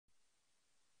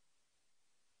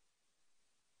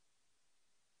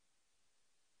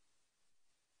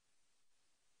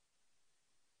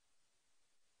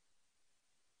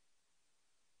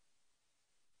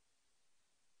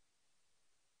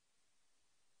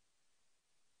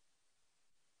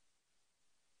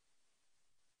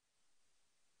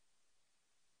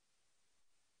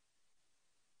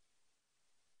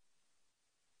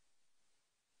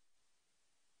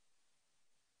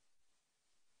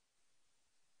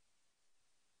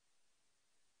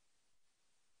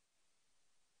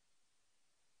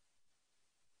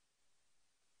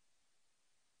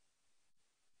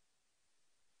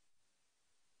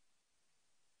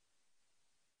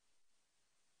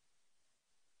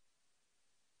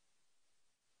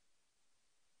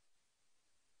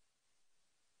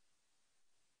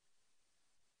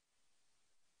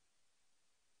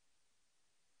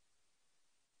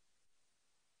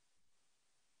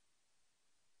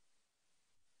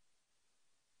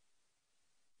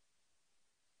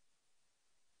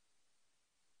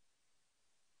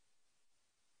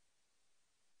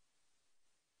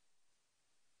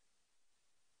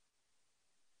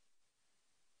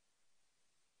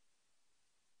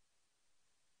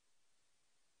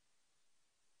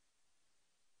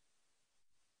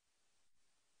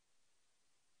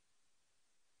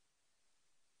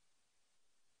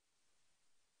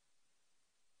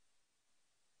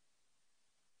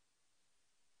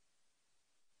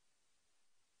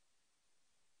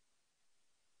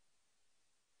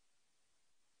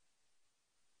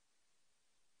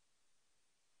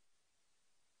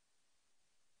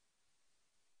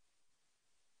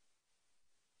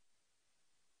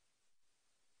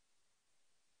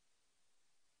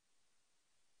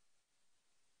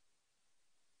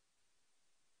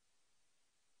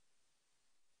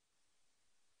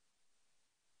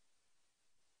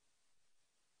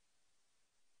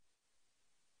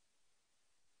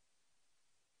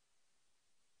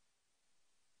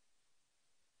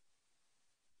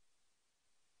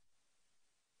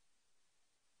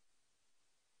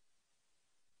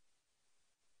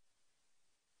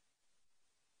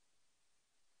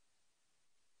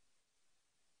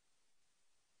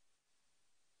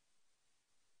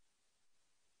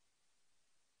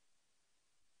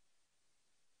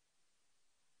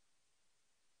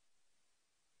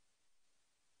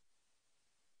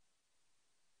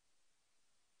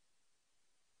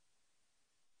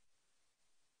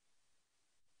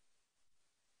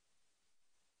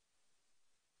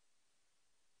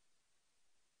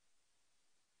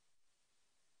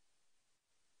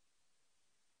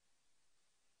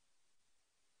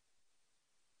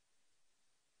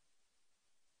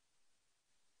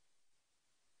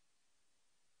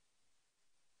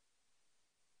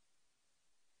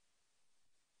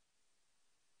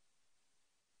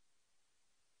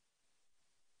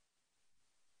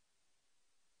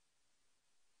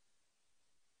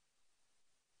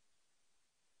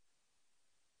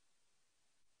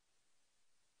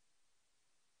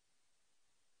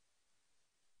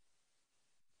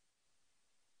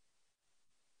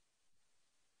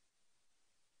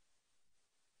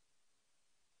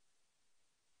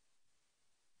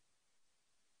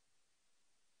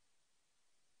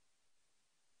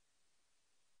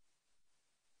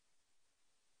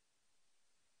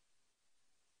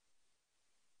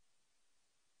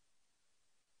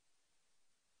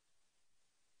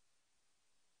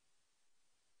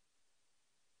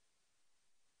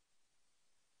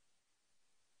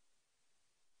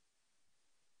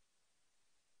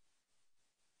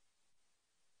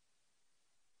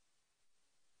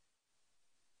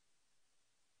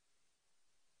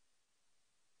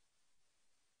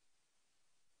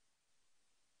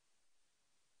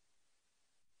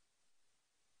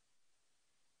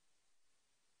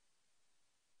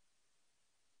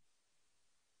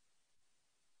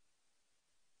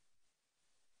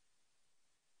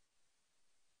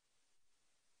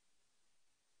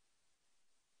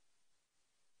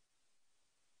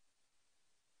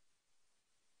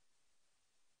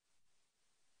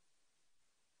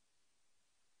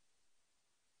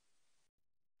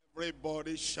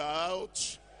Everybody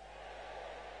shout.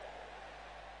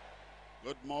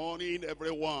 Good morning,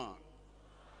 everyone.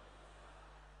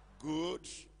 Good,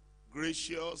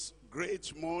 gracious,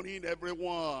 great morning,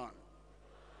 everyone.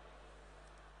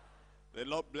 The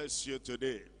Lord bless you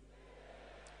today.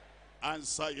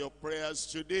 Answer your prayers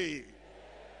today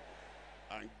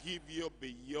and give you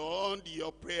beyond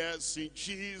your prayers in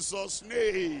Jesus'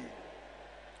 name.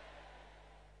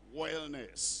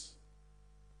 Wellness.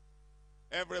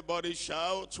 Everybody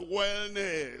shout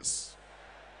wellness.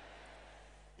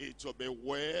 It will be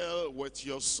well with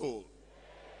your soul,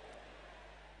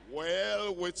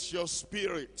 well with your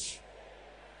spirit,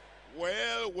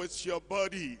 well with your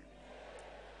body,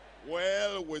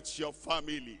 well with your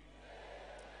family.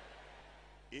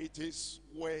 It is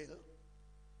well.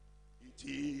 It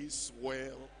is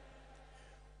well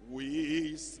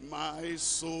with my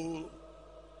soul,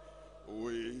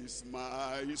 with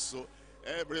my soul.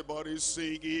 Everybody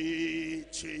sing,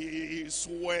 it is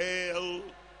well.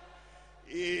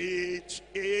 It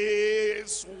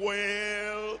is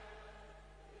well.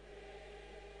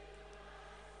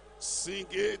 Sing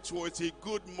it with a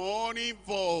good morning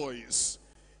voice.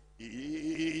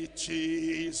 It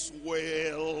is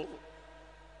well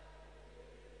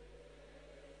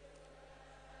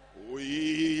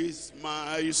with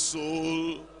my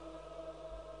soul.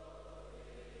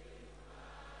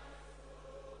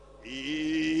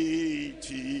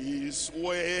 It is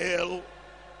well.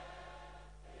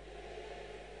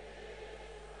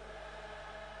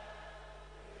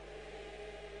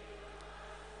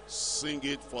 Sing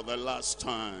it for the last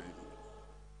time.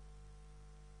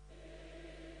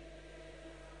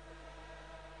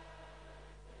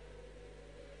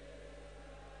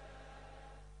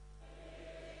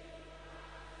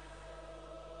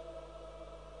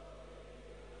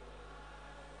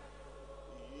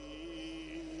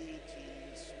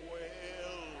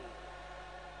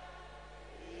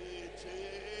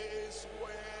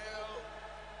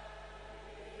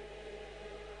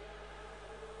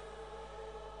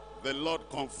 The Lord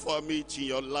confirm it in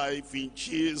your life in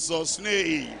Jesus'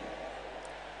 name.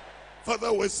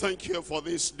 Father, we thank you for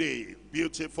this day.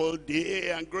 Beautiful day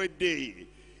and great day.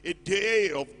 A day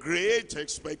of great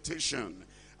expectation.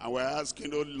 And we're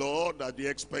asking, oh Lord, that the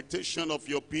expectation of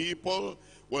your people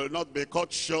will not be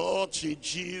cut short in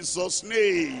Jesus'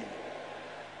 name.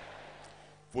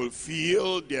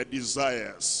 Fulfill their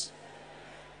desires.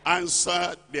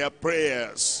 Answer their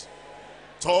prayers.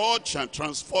 Touch and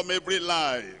transform every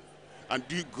life. And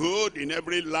do good in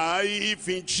every life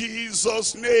in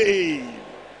Jesus' name.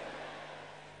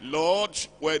 Lord,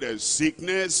 where there is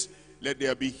sickness, let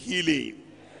there be healing.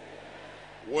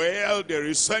 Where there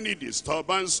is any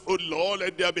disturbance, oh Lord,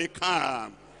 let there be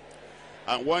calm.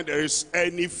 And when there is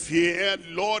any fear,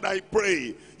 Lord, I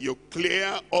pray you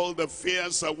clear all the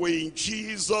fears away in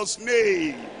Jesus'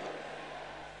 name.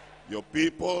 Your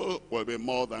people will be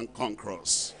more than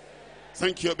conquerors.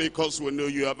 Thank you because we know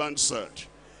you have answered.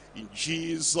 In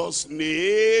Jesus'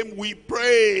 name we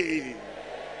pray.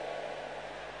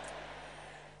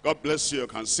 God bless you.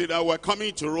 Consider we're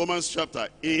coming to Romans chapter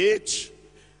 8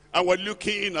 and we're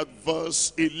looking at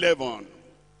verse 11.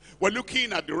 We're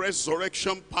looking at the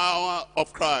resurrection power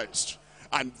of Christ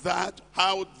and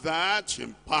how that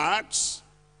impacts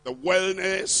the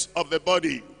wellness of the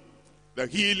body, the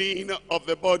healing of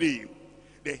the body,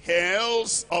 the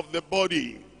health of the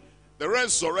body, the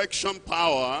resurrection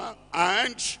power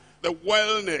and the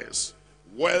wellness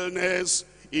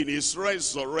in his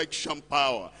resurrection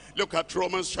power. Look at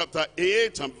Romans chapter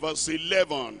 8 and verse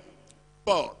 11.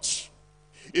 But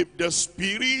if the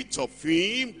spirit of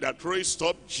him that raised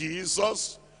up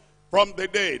Jesus from the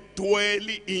dead dwell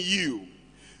in you,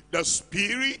 the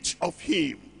spirit of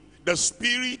him, the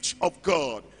spirit of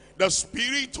God, the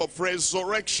spirit of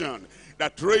resurrection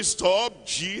that raised up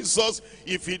Jesus,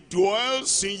 if he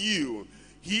dwells in you,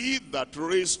 he that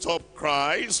raised up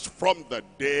Christ from the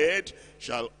dead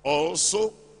shall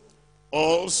also,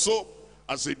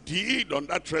 as he did on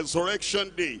that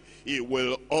resurrection day, he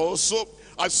will also,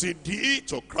 as he did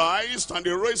to Christ and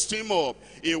he raised him up,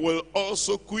 he will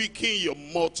also quicken your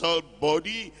mortal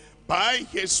body by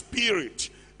his spirit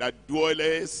that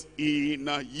dwelleth in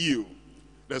you.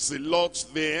 There's a lot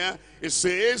there. It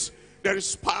says there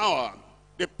is power,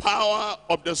 the power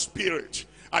of the spirit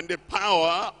and the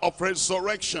power of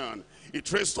resurrection.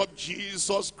 It raised up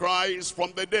Jesus Christ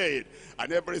from the dead,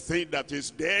 and everything that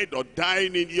is dead or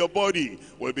dying in your body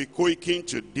will be quickened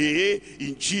today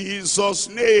in Jesus'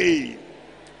 name.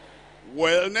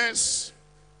 Wellness,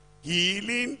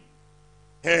 healing,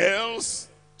 health,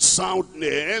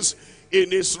 soundness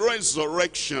in his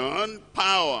resurrection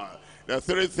power. There are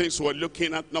three things we're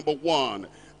looking at. Number one,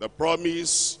 the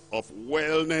promise of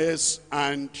wellness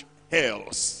and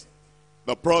health.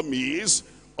 The promise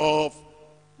of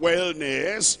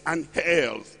wellness and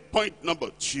health. Point number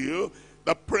 2,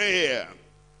 the prayer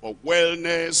for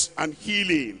wellness and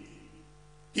healing.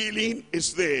 Healing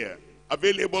is there,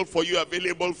 available for you,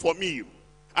 available for me.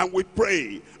 And we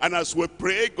pray, and as we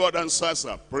pray, God answers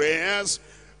our prayers,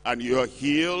 and you are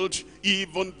healed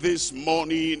even this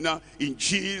morning in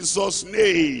Jesus'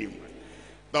 name.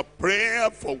 The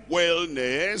prayer for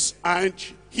wellness and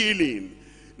healing.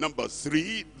 Number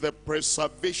 3, the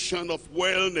preservation of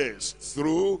wellness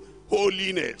through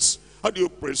holiness. How do you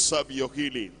preserve your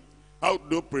healing? How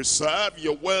do you preserve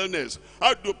your wellness?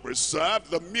 How do you preserve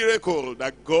the miracle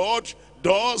that God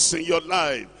does in your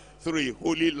life? Through a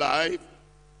holy life,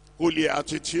 holy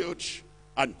attitude,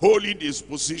 and holy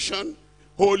disposition,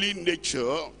 holy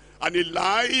nature, and a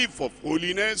life of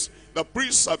holiness. The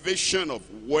preservation of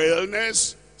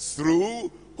wellness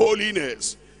through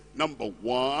holiness. Number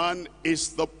 1 is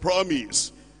the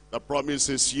promise. The promise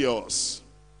is yours.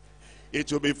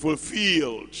 It will be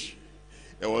fulfilled.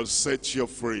 It will set you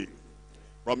free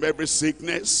from every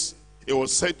sickness. It will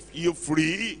set you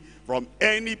free from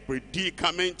any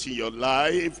predicament in your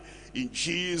life in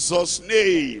Jesus'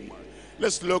 name.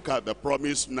 Let's look at the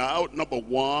promise now. Number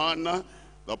 1,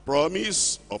 the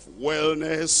promise of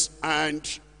wellness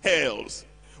and health.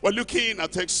 We're looking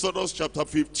at Exodus chapter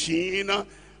 15.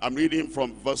 I'm reading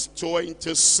from verse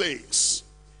 26.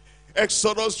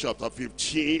 Exodus chapter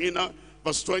 15,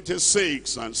 verse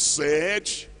 26, and said,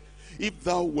 if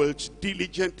thou wilt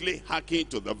diligently hearken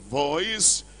to the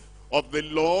voice of the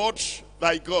Lord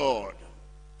thy God,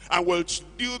 and wilt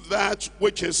do that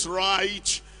which is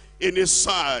right in his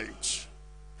sight,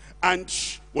 and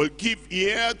will give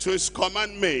ear to his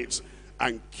commandments,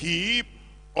 and keep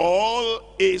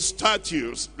all his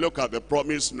statutes. Look at the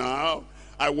promise now.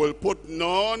 I will put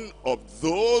none of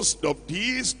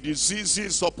these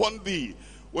diseases upon thee,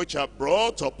 which are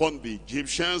brought upon the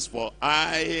Egyptians, for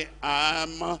I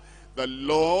am the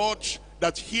Lord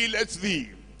that healeth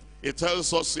thee. It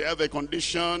tells us here the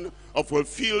condition of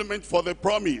fulfillment for the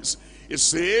promise. It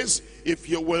says, if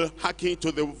you will hearken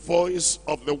to the voice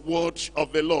of the word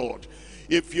of the Lord,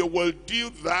 if you will do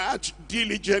that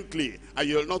diligently, and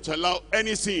you'll not allow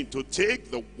anything to take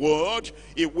the word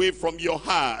away from your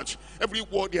heart. Every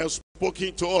word he has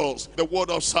spoken to us, the word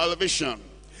of salvation,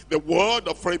 the word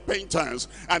of repentance,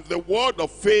 and the word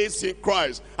of faith in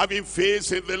Christ, having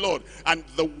faith in the Lord, and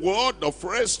the word of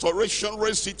restoration,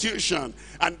 restitution,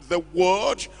 and the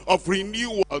word of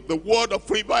renewal, the word of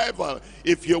revival.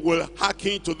 If you will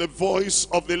hearken to the voice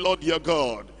of the Lord your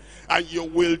God, and you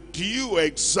will do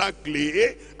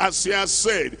exactly as he has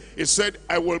said. He said,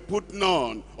 I will put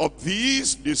none of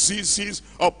these diseases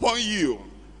upon you.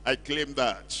 I claim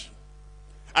that.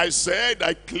 I said,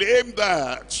 I claim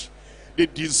that. The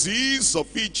disease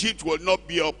of Egypt will not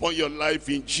be upon your life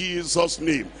in Jesus'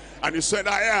 name. And he said,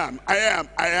 I am,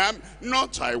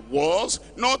 not I was,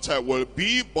 not I will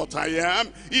be, but I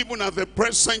am, even at the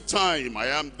present time. I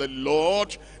am the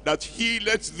Lord that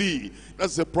healeth thee.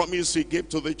 That's the promise he gave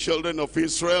to the children of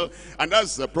Israel, and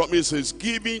that's the promise he's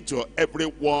giving to every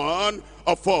one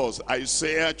of us.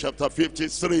 Isaiah chapter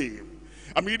 53.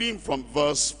 I'm reading from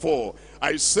verse 4.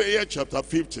 Isaiah chapter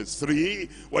 53,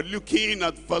 we're looking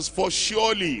at verse 4.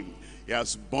 Surely he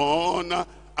has borne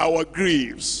our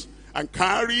griefs and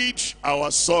carried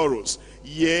our sorrows,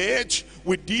 yet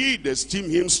we did esteem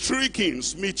him stricken,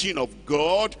 smitten of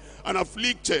God, and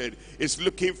afflicted. Is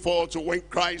looking forward to when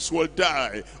Christ will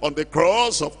die on the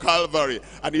cross of Calvary.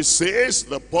 And he says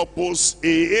the purpose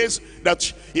is that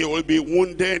he will be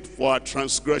wounded for our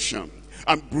transgression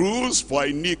and bruised for our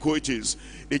iniquities.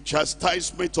 The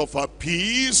chastisement of our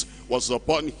peace was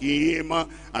upon him.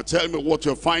 And tell me what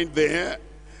you find there.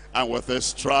 And with his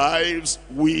stripes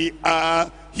we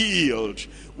are healed.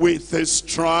 With his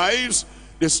stripes,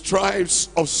 the stripes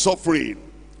of suffering,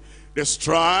 the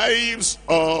stripes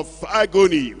of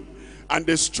agony, and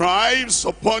the stripes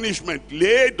of punishment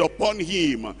laid upon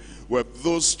him, with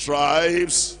those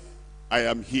stripes I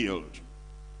am healed.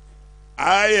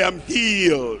 I am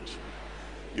healed.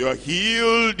 You are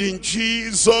healed in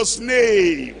Jesus'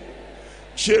 name.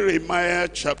 Jeremiah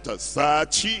chapter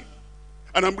 30,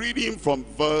 and I'm reading from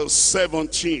verse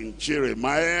 17.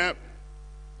 Jeremiah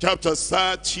chapter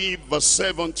 30, verse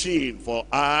 17. For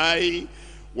I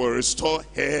will restore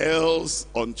health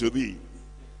unto thee.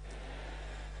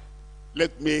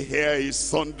 Let me hear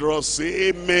his thunderous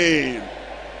amen.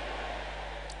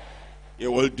 He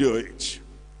will do it.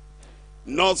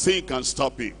 Nothing can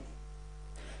stop him.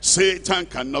 Satan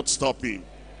cannot stop him.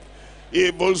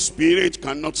 Evil spirit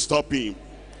cannot stop him.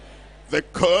 The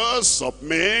curse of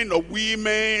men or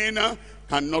women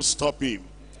cannot stop him.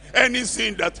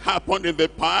 Anything that happened in the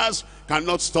past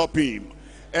cannot stop him.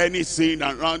 Anything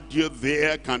around you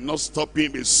there cannot stop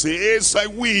him. He says, I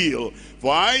will,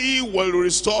 for I will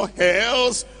restore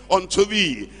health unto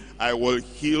thee. I will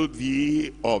heal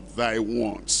thee of thy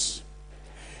wounds.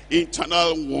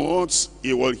 Internal wounds,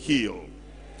 he will heal.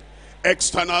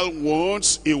 External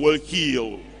wounds, he will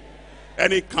heal.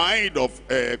 Any kind of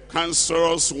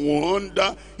cancerous wound,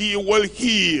 he will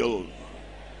heal.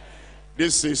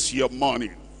 This is your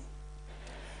morning.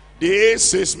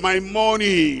 This is my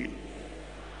morning.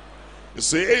 He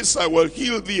says, I will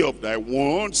heal thee of thy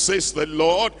wounds, says the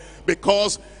Lord,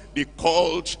 because they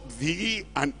called thee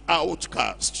an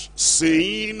outcast,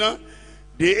 saying,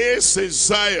 this is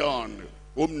Zion,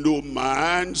 whom no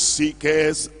man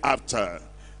seeketh after.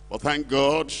 But thank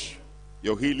God,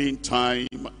 your healing time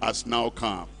has now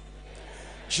come.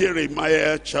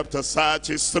 Jeremiah chapter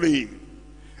 33.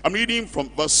 I'm reading from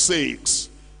verse 6.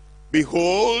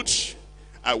 Behold,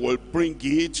 I will bring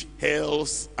it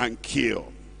health and cure.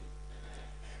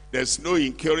 There's no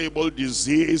incurable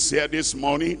disease here this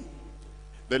morning.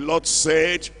 The Lord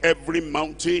said every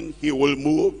mountain he will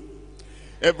move.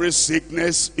 Every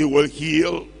sickness he will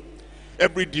heal.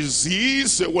 Every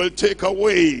disease he will take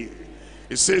away.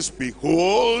 It says,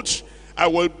 behold, I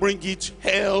will bring it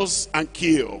health and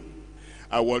cure.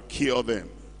 I will cure them.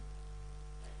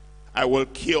 I will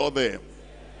cure them.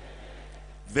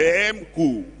 Them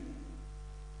who?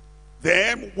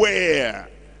 Them where?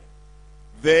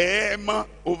 Them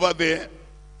over there.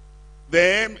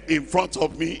 Them in front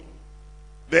of me.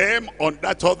 Them on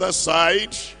that other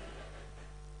side.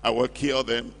 I will cure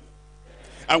them.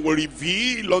 And will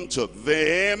reveal unto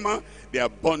them the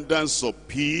abundance of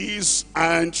peace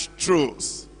and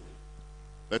truth.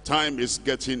 The time is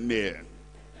getting near.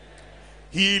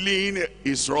 Healing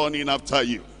is running after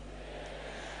you.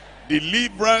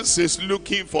 Deliverance is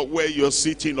looking for where you're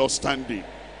sitting or standing.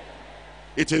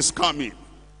 It is coming.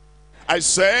 I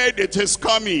said it is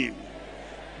coming.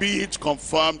 Be it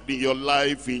confirmed in your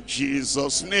life in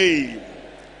Jesus' name.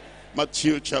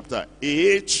 Matthew chapter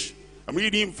 8. I'm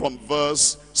reading from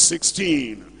verse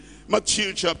 16.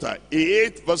 Matthew chapter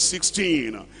 8 verse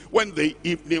 16. When the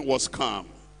evening was come,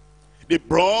 they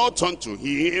brought unto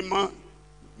him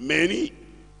many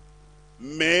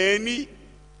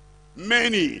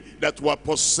that were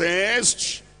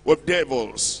possessed with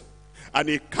devils, and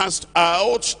he cast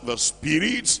out the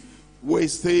spirits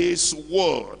with his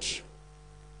word.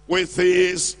 With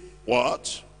his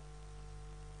what?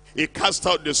 He cast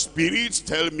out the spirits,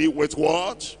 tell me with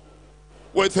what?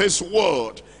 With his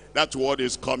word. That word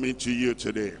is coming to you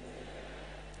today.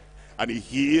 And he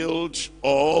healed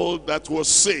all that was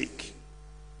sick,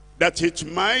 that it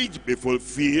might be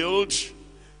fulfilled,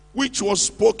 which was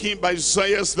spoken by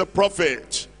Isaiah the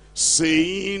prophet,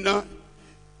 saying,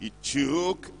 he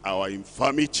took our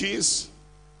infirmities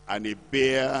and he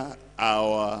bare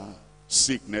our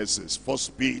sicknesses. 1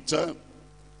 Peter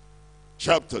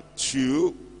chapter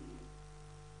 2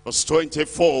 verse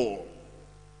 24.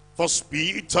 1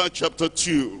 Peter chapter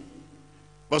 2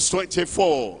 verse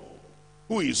 24.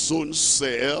 Who his own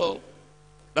self,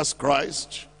 that's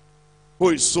Christ, who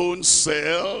his own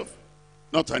self,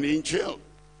 not an angel,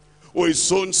 who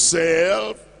his own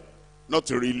self, not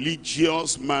a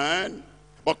religious man,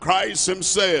 but Christ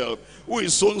himself, who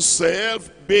his own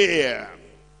self bare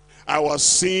our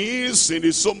sins in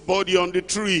his own body on the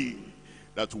tree,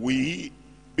 that we,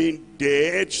 being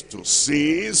dead to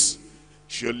sins,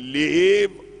 should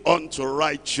live unto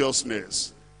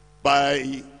righteousness,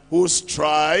 by whose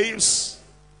stripes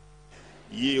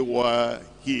ye were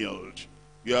healed.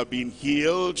 You have been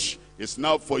healed. It's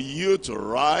now for you to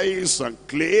rise and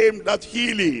claim that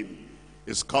healing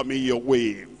is coming your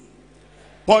way.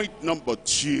 Point number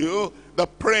 2, the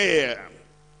prayer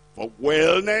for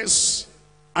wellness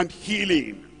and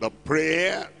healing. The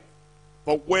prayer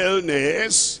for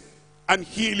wellness and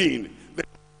healing.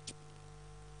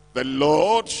 The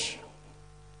Lord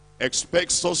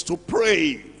expects us to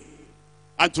pray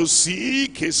and to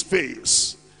seek his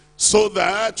face, so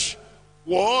that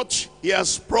what he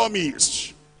has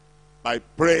promised by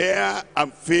prayer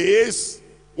and faith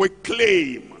we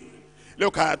claim.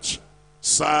 Look at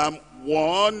Psalm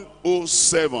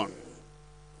 107.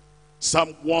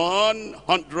 Psalm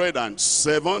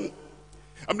 107.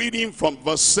 I'm reading from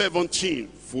verse 17.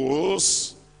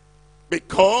 Fools,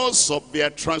 because of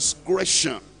their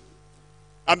transgression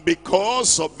and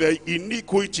because of their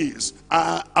iniquities,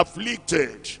 are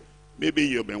afflicted. Maybe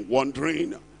you've been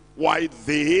wondering, why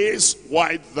this,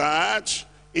 why that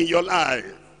in your life?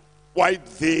 Why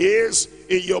this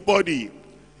in your body?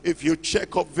 if you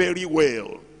check up very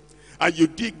well, and you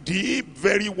dig deep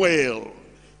very well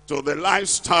to the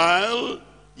lifestyle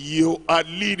you are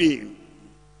leading,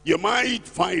 you might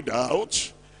find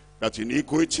out that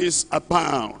iniquities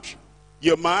abound.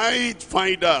 You might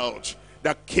find out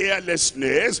that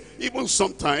carelessness, even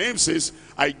sometimes, is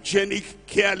hygienic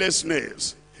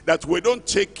carelessness, that we don't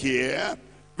take care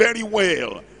very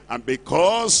well. And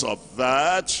because of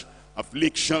that,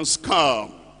 afflictions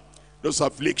come. Those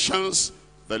afflictions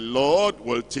the Lord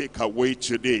will take away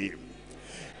today.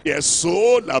 Their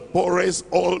soul abhors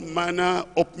all manner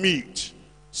of meat.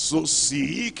 So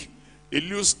sick, they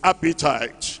lose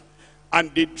appetite,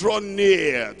 and they draw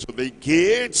near to the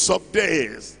gates of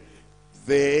death.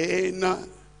 Then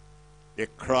they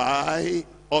cry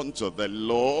unto the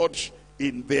Lord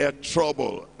in their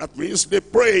trouble. That means they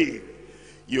pray.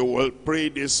 You will pray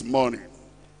this morning.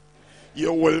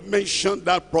 You will mention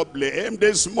that problem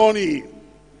this morning,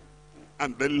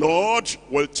 and the Lord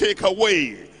will take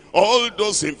away all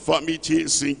those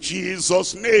infirmities in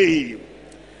Jesus' name.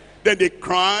 Then they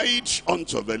cried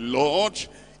unto the Lord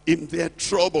in their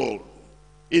trouble,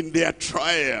 in their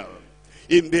trial,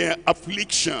 in their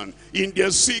affliction, in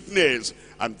their sickness,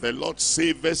 and the Lord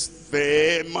saveth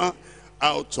them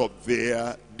out of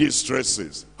their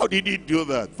distresses. How did he do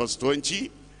that? Verse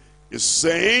 20, he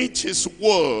sent his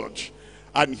word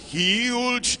and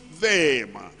healed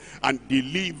them and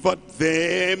delivered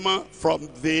them from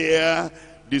their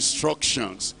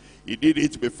destructions. He did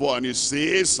it before, and he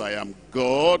says, I am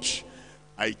God,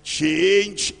 I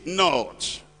change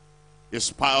not.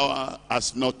 His power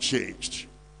has not changed.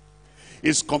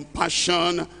 His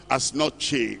compassion has not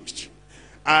changed.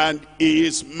 And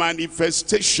his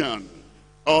manifestation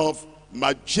of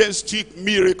majestic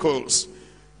miracles,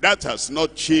 that has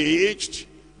not changed.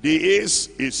 This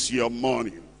is your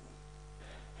morning.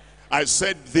 I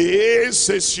said, this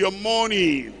is your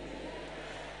morning.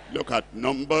 Look at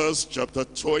Numbers chapter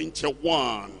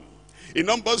 21. In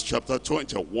Numbers chapter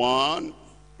 21,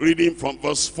 reading from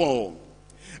verse 4.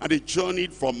 And they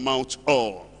journeyed from Mount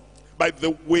Or by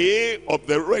the way of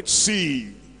the Red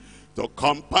Sea to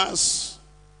compass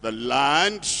the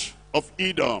land of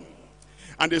Edom.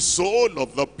 And the soul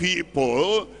of the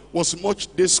people was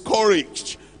much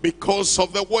discouraged because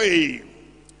of the way.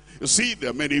 You see,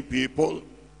 there are many people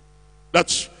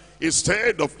that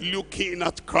instead of looking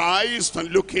at Christ and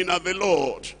looking at the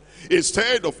Lord,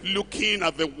 instead of looking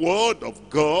at the word of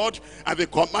God and the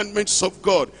commandments of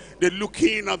God, they're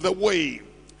looking at the way.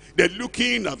 They're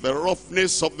looking at the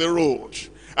roughness of the road,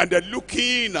 and they're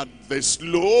looking at the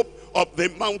slope of the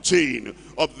mountain,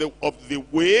 of the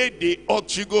way they ought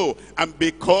to go. And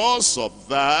because of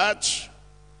that,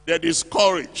 they're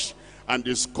discouraged. And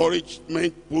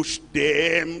discouragement pushed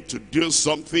them to do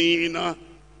something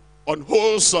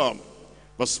unwholesome.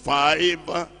 Verse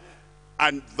 5,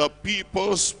 and the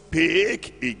people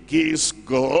spake against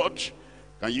God.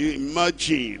 Can you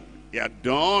imagine? They had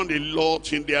done a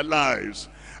lot in their lives,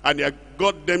 and they had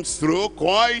got them through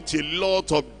quite a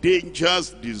lot of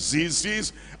dangers,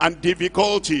 diseases, and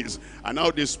difficulties. And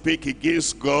now they speak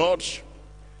against God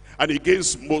and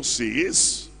against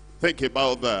Moses. Think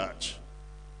about that.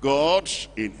 God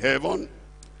in heaven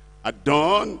had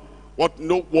done what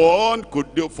no one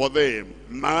could do for them.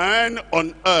 Man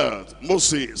on earth,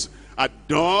 Moses, had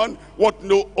done what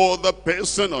no other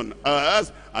person on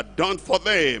earth had done for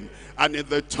them. And in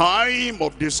the time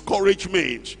of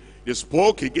discouragement, they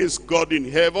spoke against God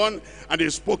in heaven, and they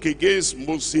spoke against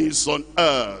Moses on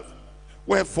earth.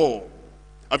 Wherefore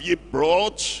have ye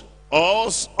brought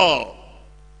us up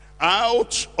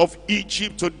out of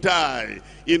Egypt to die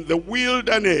in the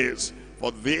wilderness?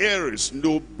 For there is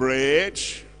no bread,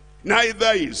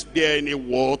 neither is there any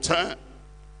water.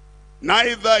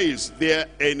 Neither is there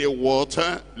any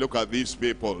water. Look at these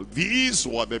people. These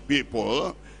were the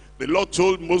people the Lord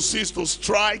told Moses to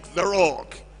strike the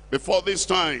rock before this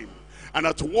time, and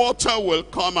that water will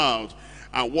come out.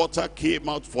 And water came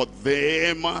out for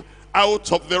them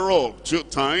out of the rock 2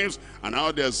 times. And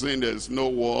now they're saying there's no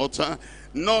water,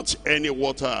 not any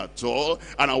water at all.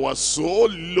 And our soul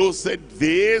loathed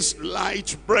this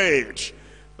light bread,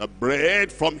 the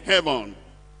bread from heaven.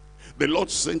 The Lord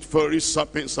sent fiery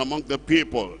serpents among the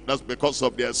people. That's because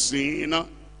of their sin,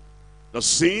 the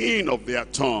sin of their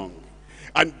tongue.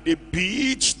 And they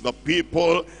beat the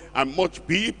people, and much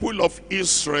people of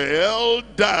Israel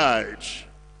died.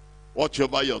 Watch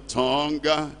over your tongue,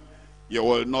 you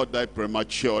will not die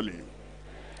prematurely.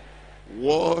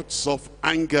 Words of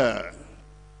anger,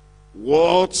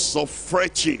 words of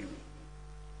fretting,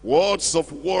 words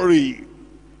of worry,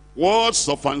 words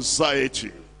of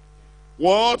anxiety,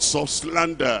 words of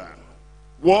slander,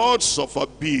 words of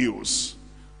abuse,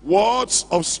 Words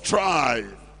of strife,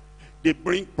 they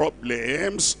bring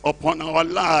problems upon our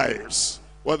lives.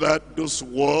 Whether those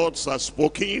words are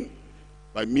spoken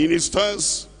by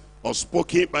ministers or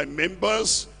spoken by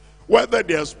members, whether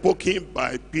they are spoken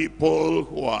by people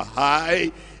who are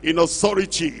high in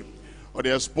authority, or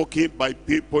they are spoken by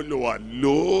people who are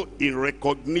low in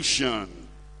recognition.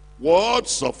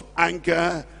 Words of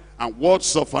anger and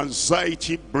words of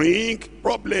anxiety bring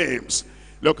problems.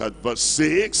 Look at verse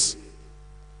 6.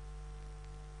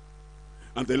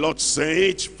 And the Lord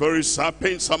said, very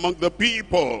serpents among the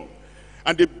people,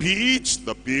 and they beat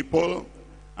the people,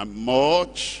 and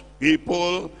much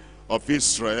people of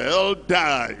Israel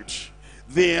died.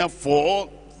 Therefore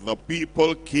the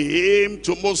people came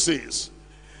to Moses,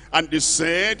 and they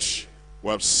said,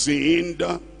 we have sinned,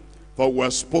 for we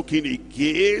have spoken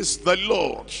against the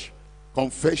Lord.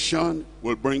 Confession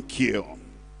will bring cure.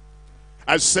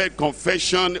 I said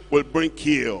confession will bring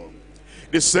cure.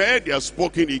 They said they have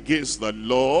spoken against the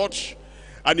Lord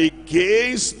and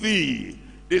against thee.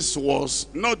 This was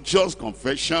not just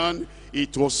confession,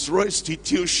 it was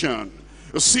restitution.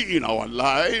 You see, in our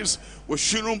lives, we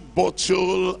shouldn't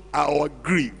bottle our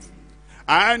grief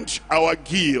and our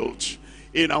guilt.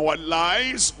 In our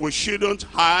lives, we shouldn't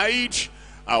hide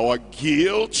our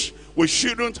guilt. We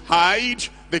shouldn't hide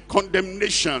the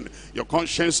condemnation. Your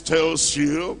conscience tells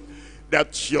you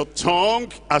that your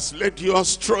tongue has led you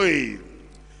astray.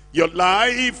 Your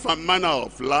life and manner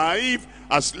of life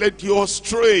has led you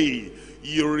astray.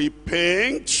 You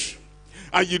repent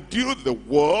and you do the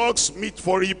works meet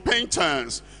for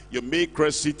repentance. You make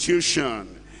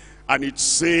restitution. And it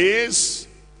says,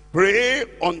 pray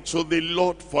unto the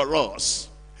Lord for us.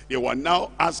 They were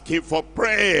now asking for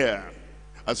prayer.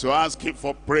 As you're asking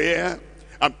for prayer,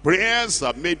 and prayers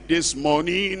are made this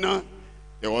morning,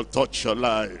 they will touch your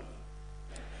life.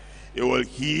 It will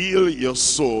heal your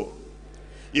soul.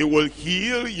 It will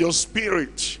heal your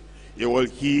spirit. It will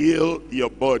heal your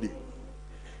body.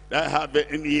 Do I have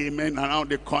any amen around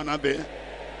the corner there?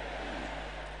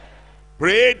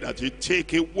 Pray that you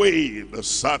take away the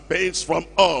serpents from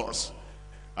us.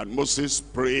 And Moses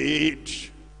prayed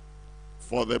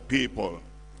for the people.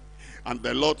 And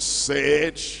the Lord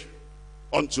said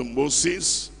unto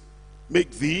Moses,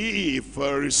 make thee a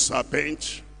fiery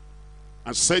serpent,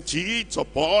 and set it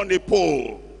upon a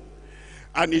pole.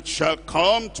 And it shall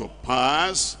come to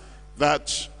pass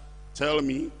that, tell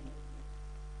me,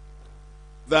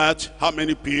 that how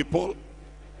many people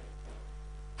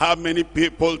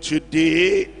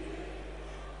today,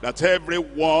 that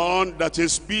everyone that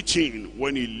is beaten,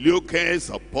 when he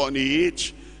looketh upon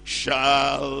it,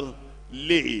 shall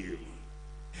live.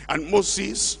 And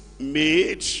Moses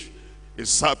made a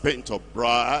serpent of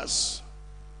brass,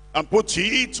 and put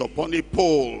it upon a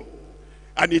pole.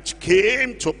 And it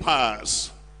came to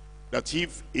pass that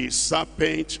if a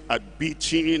serpent had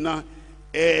beaten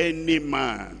any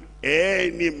man,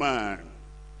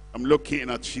 I'm looking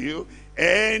at you,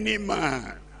 any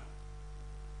man.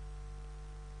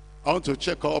 I want to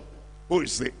check up who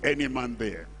is the any man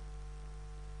there.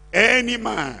 Any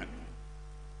man,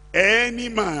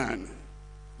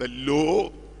 the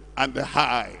low and the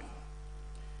high,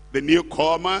 the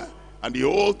newcomer and the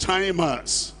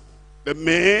old-timers, the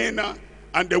men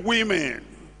and the women,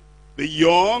 the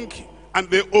young and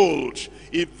the old.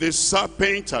 If the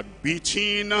serpent had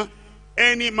beaten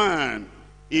any man,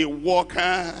 a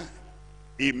worker,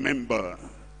 a member.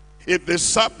 If the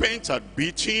serpent had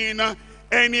beaten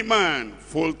any man,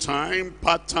 full-time,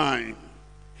 part-time,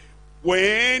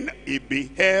 when he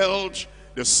beheld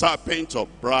the serpent of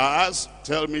brass,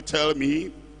 tell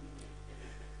me,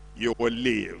 you will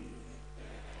live.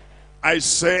 I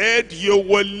said you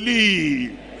will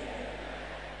live.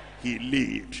 He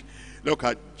lived. Look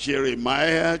at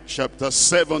Jeremiah chapter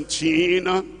 17.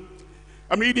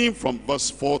 I'm reading from verse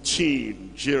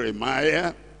 14.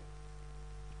 Jeremiah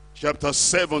chapter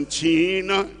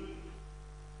 17,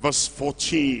 verse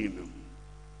 14.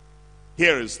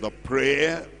 Here is the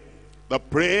prayer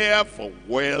for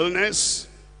wellness,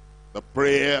 the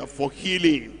prayer for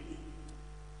healing.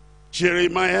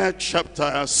 Jeremiah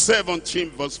chapter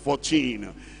 17, verse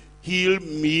 14. Heal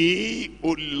me,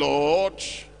 O Lord,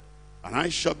 and I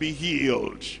shall be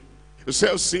healed. You see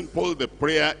how simple the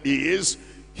prayer is.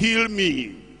 Heal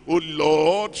me, O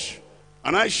Lord,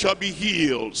 and I shall be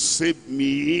healed. Save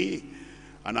me,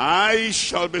 and I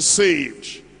shall be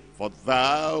saved, for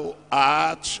thou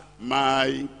art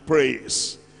my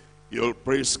praise. You'll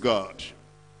praise God.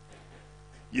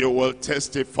 You will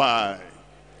testify.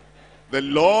 The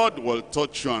Lord will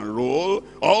touch you and roll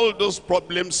all those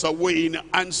problems away in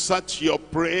answer to your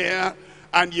prayer,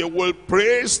 and you will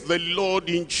praise the Lord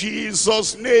in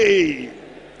Jesus' name.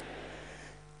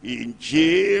 in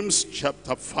James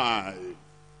chapter 5.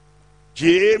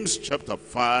 James chapter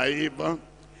 5.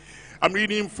 I'm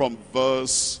reading from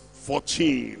verse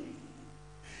 14.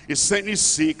 Is any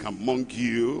sick among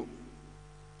you?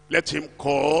 Let him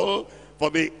call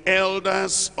for the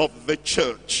elders of the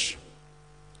church,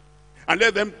 and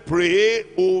let them pray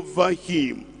over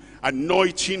him,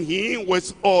 anointing him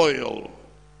with oil.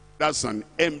 That's an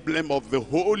emblem of the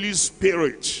Holy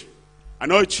Spirit.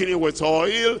 Anointing him with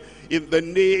oil in the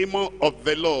name of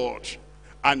the Lord.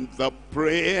 And the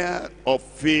prayer of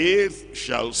faith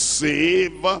shall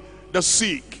save the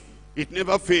sick. It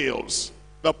never fails.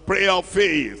 The prayer of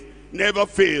faith never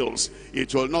fails.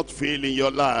 It will not fail in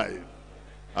your life.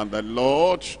 And the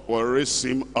Lord will raise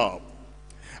him up.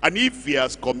 And if he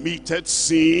has committed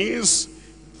sins,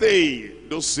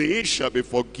 those sins shall be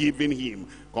forgiven him.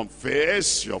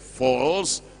 Confess your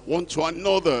faults one to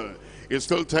another. He's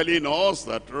still telling us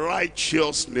that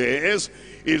righteousness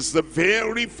is the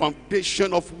very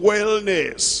foundation of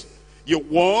wellness. You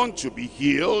want to be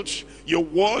healed, you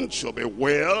want to be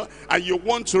well, and you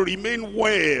want to remain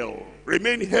well,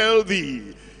 remain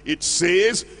healthy. It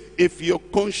says, if your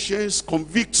conscience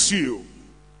convicts you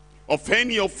of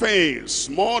any offense,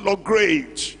 small or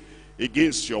great,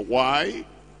 against your wife,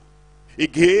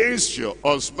 against your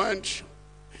husband,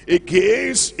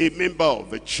 against a member of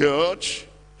the church,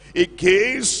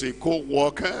 against a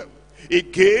co-worker,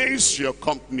 against your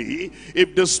company,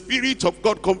 if the Spirit of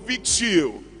God convicts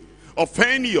you of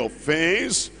any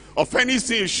offense, of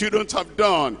anything you shouldn't have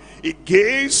done,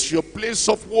 against your place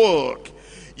of work,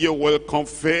 you will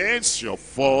confess your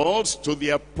faults to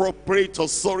the appropriate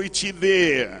authority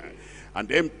there, and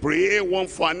then pray one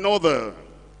for another,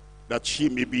 that she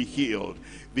may be healed.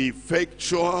 The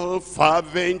effectual,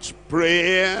 fervent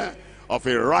prayer of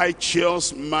a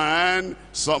righteous man,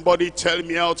 somebody tell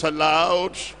me out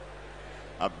aloud,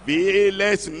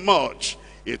 availeth much.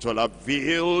 It will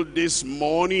avail this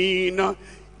morning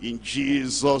in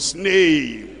Jesus'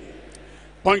 name.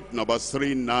 Point number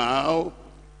 3 now,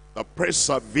 the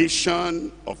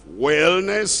preservation of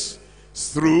wellness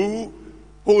through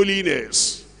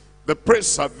holiness. The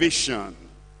preservation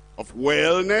of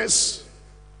wellness,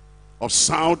 of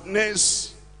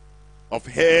soundness, of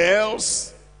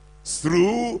health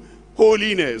through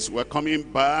holiness. We're coming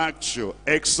back to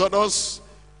Exodus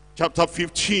chapter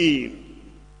 15.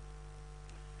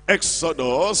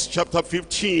 Exodus chapter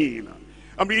 15.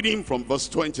 I'm reading from verse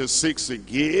 26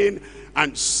 again.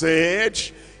 And said,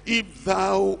 if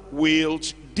thou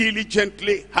wilt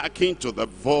diligently hearken to the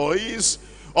voice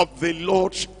of the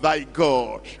Lord thy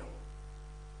God,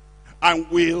 and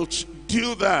wilt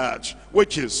do that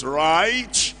which is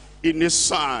right in his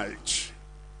sight,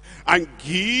 and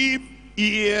give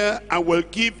ear, and will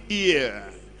give ear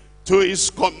to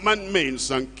his commandments,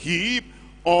 and keep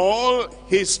all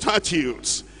his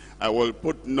statutes, I will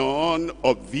put none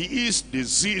of these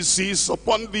diseases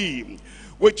upon thee,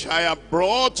 which I have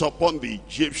brought upon the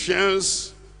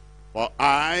Egyptians, for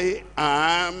I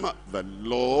am the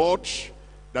Lord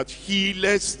that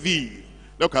healeth thee.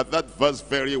 Look at that verse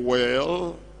very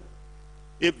well.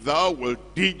 If thou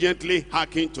wilt diligently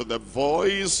hearken to the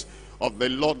voice of the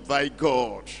Lord thy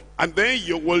God, and then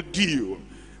you will do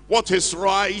what is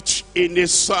right in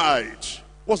his sight.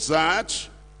 What's that?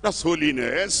 That's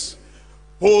holiness.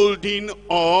 Holding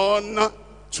on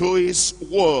to his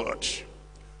word.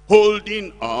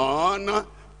 Holding on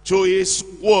to his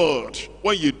word.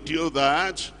 When you do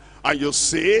that, and you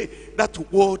say, that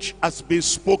word has been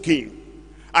spoken,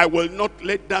 I will not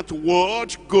let that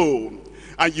word go,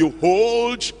 and you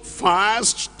hold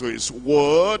fast to his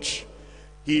word,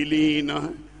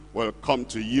 healing will come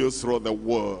to you through the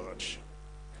word.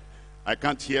 I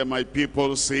can't hear my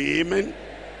people say amen.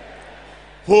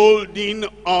 Holding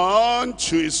on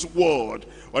to his word.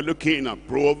 We're looking at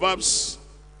Proverbs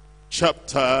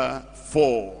chapter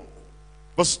 4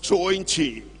 verse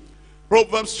 20.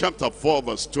 Proverbs chapter 4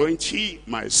 verse 20.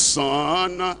 My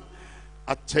son,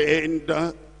 attend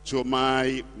to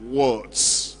my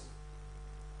words,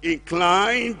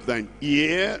 incline thine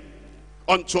ear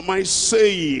unto my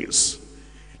sayings,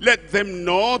 let them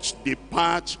not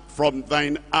depart from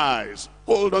thine eyes.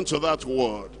 Hold on to that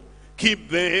word. Keep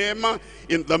them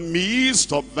in the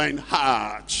midst of thine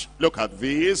heart. Look at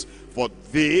this. For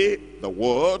they, the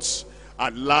words,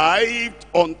 are life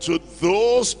unto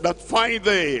those that find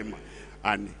them,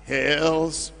 and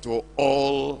health to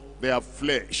all their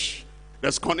flesh.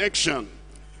 There's connection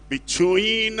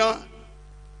between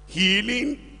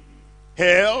healing,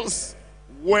 health,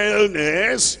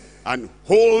 wellness, and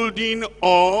holding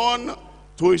on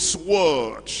to his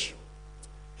word.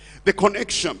 The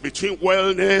connection between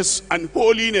wellness and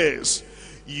holiness.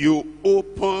 you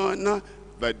open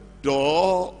the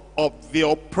door of the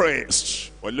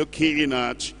oppressed. We're looking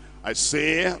at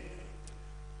Isaiah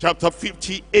chapter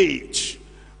 58.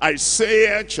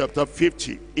 Isaiah chapter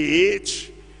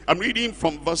 58. I'm reading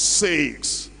from verse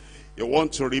 6. You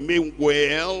want to remain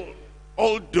well,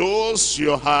 all those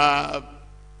you have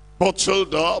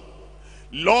bottled up,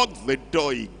 lock the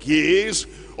door against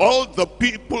all the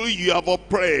people you have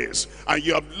oppressed, and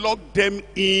you have locked them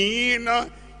in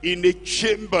a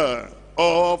chamber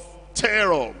of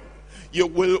terror. You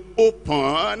will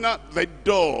open the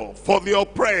door for the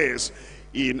oppressed.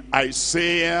 In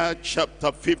Isaiah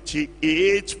chapter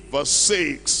 58 verse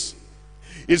 6,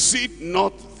 is it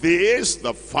not this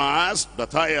the fast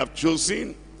that I have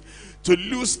chosen? To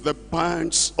loose the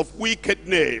bands of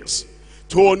wickedness,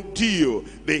 to undo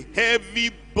the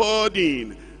heavy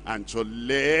burden, and to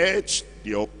let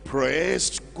the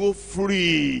oppressed go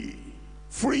free.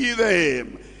 Free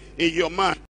them in your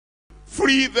mind.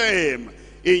 Free them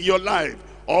in your life.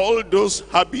 All those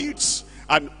habits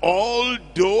and all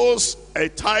those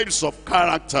types of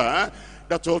character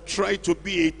that will try to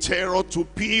be a terror to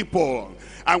people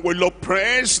and will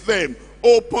oppress them.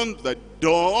 Open the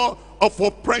door of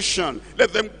oppression.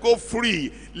 Let them go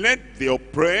free. Let the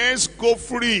oppressed go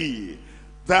free,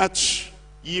 that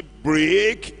ye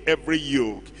break every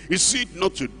yoke. Is it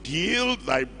not to deal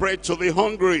thy bread to the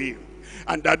hungry,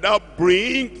 and that thou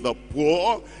bring the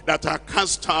poor that are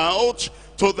cast out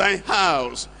to thy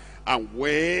house? And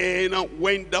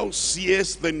when thou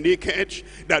seest the naked,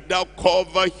 that thou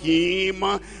cover him,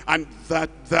 and that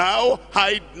thou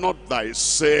hide not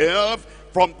thyself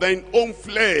from thine own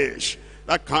flesh.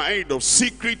 That kind of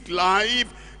secret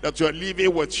life that you are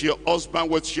living with your husband,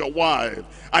 with your wife,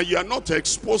 and you are not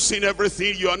exposing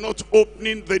everything, you are not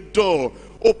opening the door.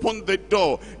 Open the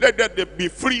door. Let there be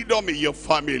freedom in your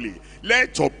family.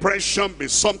 Let oppression be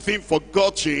something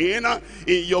forgotten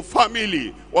in your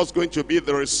family. What's going to be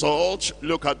the result?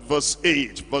 Look at verse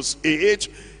 8. Verse 8.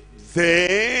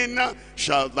 Then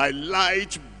shall thy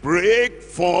light break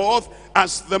forth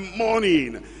as the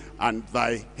morning, and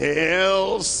thy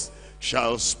health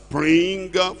shall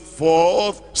spring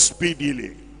forth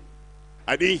speedily.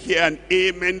 I didn't hear an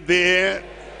amen there.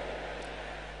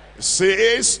 It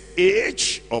says,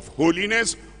 age of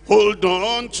holiness, hold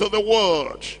on to the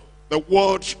word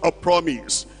of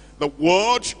promise, the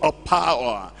word of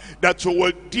power, that you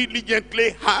will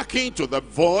diligently hearken to the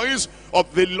voice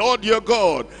of the Lord your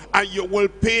God, and you will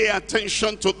pay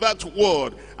attention to that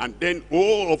word. And then,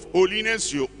 oh, of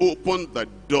holiness, you open the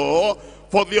door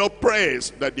for the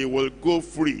oppressed, that they will go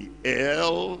free.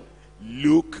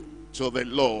 Look to the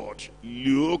Lord.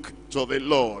 Look to the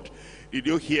Lord. Did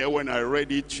you hear when I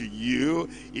read it to you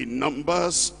in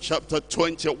Numbers chapter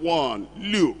 21?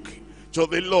 Look to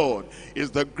the Lord.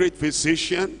 Is the great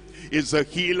physician, is the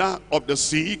healer of the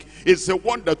sick, is the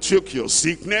one that took your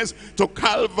sickness to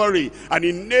Calvary and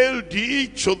he nailed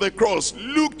it to the cross.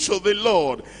 Look to the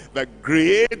Lord, the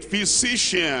great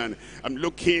physician. I'm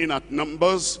looking at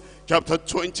Numbers chapter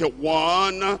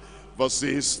 21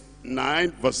 verses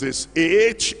 9, verses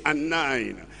 8 and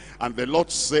 9. And the Lord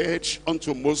said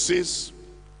unto Moses,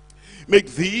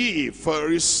 make thee a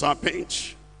fiery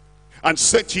serpent, and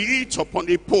set it upon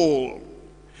a pole.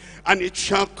 And it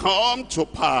shall come to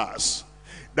pass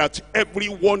that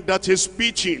everyone that is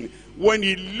speaking, when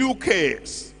he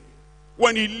looketh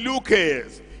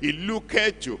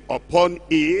upon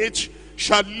it,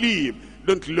 shall live.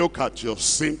 Don't look at your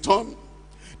symptom.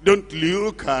 Don't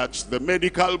look at the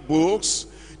medical books.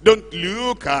 Don't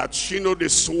look at, the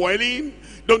swelling.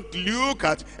 Don't look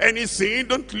at anything.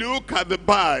 Don't look at the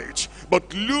bite.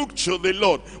 But look to the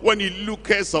Lord. When he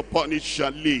looketh upon it,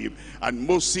 shall live. And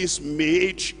Moses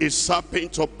made a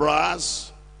serpent of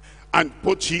brass and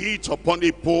put it upon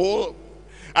a pole.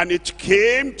 And it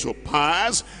came to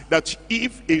pass that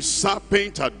if a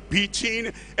serpent had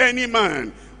bitten any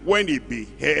man, when he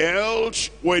beheld,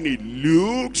 when he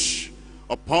looked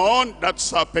upon that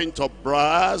serpent of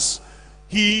brass,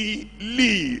 he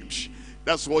lived.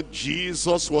 That's what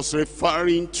Jesus was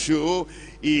referring to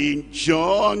in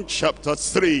John chapter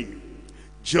 3.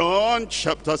 John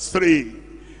chapter 3.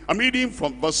 I'm reading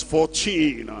from verse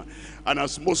 14. And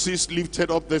as Moses lifted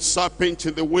up the serpent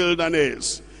in the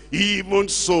wilderness, even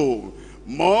so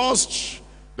must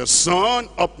the Son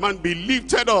of Man be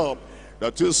lifted up,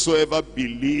 that whosoever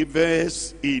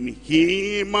believeth in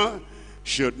him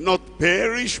should not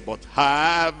perish but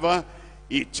have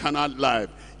eternal life.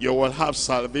 You will have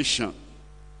salvation.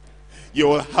 You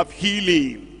will have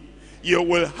healing. You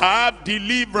will have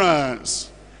deliverance.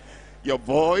 Your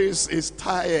voice is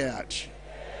tired.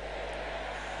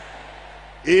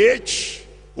 Age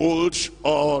hold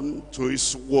on to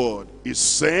his word. He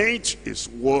sent his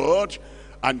word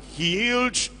and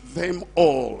healed them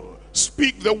all.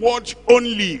 Speak the word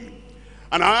only,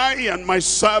 and I and my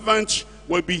servant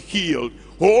will be healed.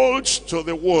 Hold to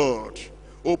the word.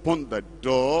 Open the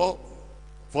door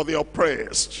for the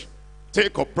oppressed.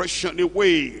 Take oppression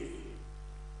away.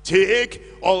 Take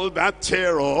all that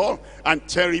terror and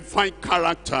terrifying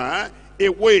character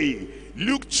away.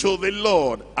 Look to the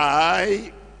Lord.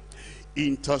 I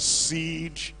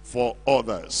intercede for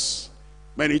others.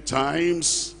 Many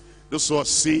times, those who are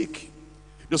sick,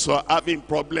 those who are having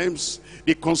problems,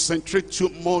 they concentrate too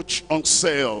much on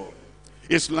self.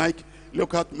 It's like,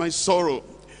 look at my sorrow,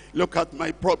 look at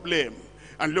my problem,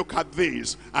 and look at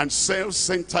this, and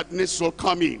self-centeredness will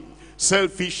come in.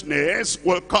 Selfishness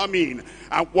will come in.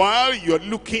 And while you're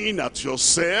looking at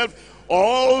yourself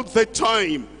all the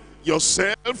time,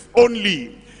 yourself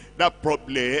only, that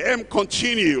problem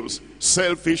continues.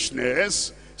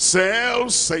 Selfishness,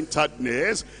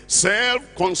 self-centeredness,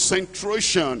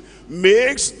 self-concentration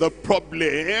makes the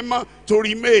problem to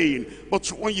remain. But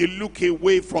when you look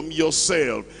away from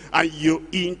yourself and you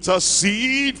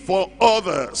intercede for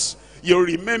others, you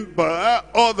remember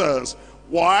others,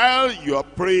 while you are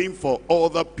praying for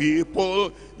other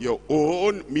people, your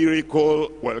own miracle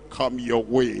will come your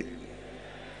way.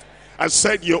 I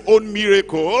said your own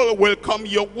miracle will come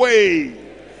your way.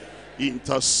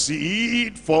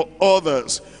 Intercede for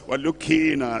others. We're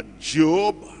looking at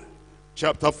Job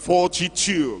chapter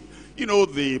 42. You know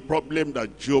the problem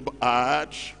that Job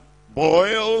had?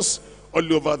 Boils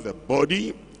all over the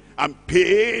body and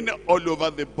pain all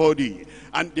over the body.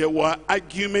 And there were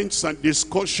arguments and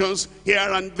discussions here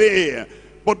and there.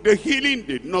 But the healing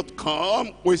did not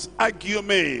come with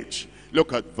argument.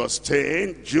 Look at verse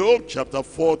 10. Job chapter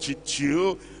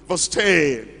 42, verse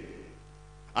 10.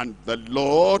 And the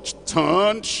Lord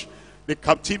turned the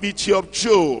captivity of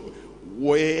Job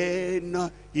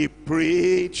when he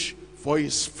prayed for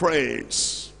his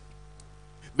friends.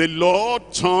 The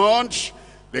Lord turned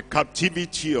the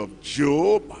captivity of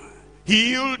Job,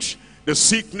 healed the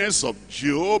sickness of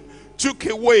Job, took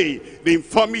away the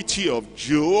infirmity of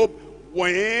Job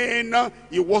when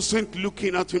he wasn't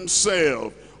looking at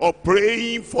himself or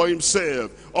praying for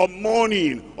himself or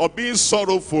mourning or being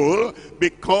sorrowful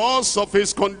because of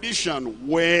his condition.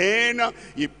 When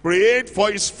he prayed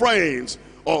for his friends,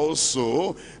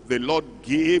 also the Lord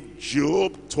gave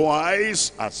Job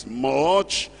twice as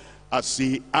much as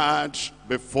he had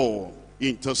before.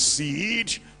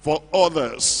 Intercede for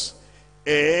others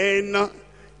and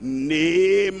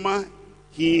name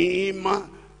him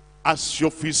as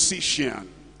your physician.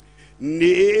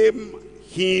 Name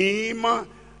him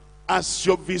as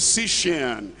your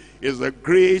physician. Is a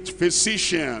great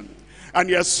physician, and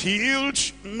he has healed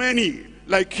many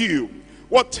like you.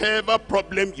 Whatever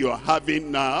problem you're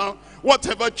having now,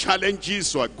 whatever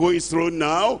challenges you are going through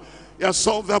now, he has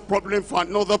solved that problem for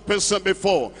another person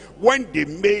before. When they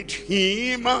made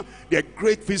him the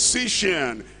great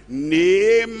physician,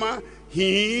 name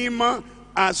him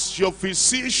as your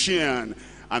physician,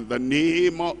 and the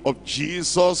name of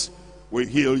Jesus will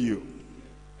heal you.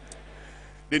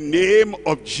 The name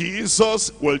of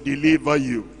Jesus will deliver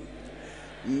you.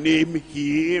 Name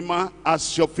him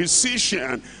as your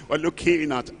physician. We're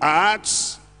looking at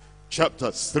Acts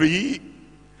chapter 3,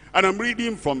 and I'm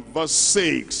reading from verse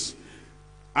 6.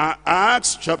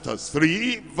 Acts chapter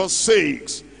 3, verse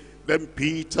 6. Then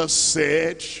Peter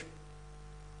said,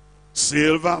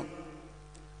 silver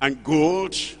and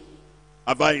gold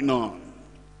have I none,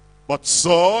 but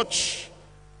such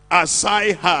as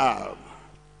I have.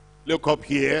 Look up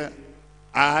here.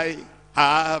 I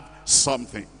have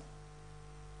something.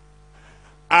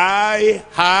 I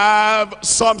have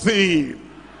something.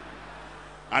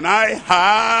 And I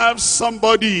have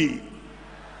somebody.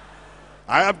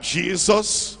 I have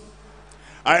Jesus.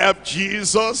 I have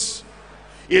Jesus.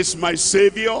 Is my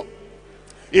Savior.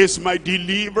 Is my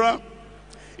deliverer.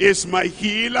 Is my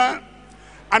healer.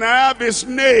 And I have his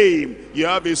name. You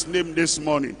have his name this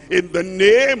morning. In the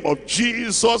name of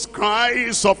Jesus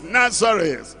Christ of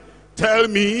Nazareth, tell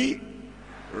me,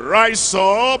 rise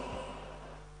up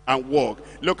and walk.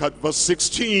 Look at verse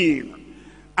 16.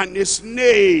 And his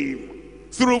name,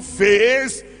 through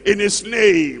faith in his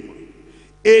name.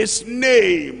 His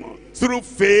name, through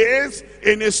faith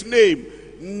in his name.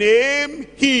 Name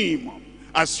him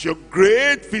as your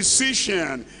great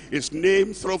physician. His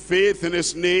name, through faith in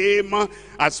his name,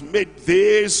 has made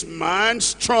this man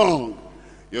strong.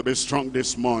 You'll be strong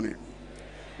this morning.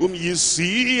 Whom you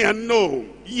see and know,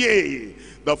 yea,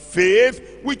 the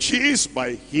faith which is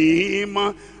by him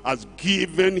has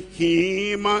given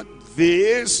him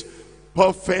this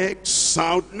perfect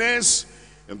soundness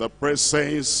in the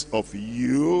presence of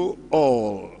you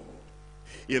all.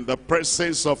 In the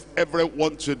presence of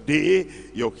everyone today,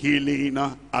 your healing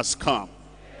has come.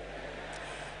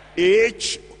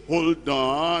 Each hold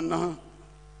on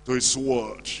to his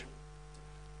word.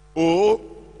 Oh,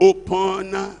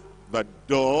 open the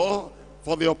door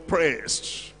for the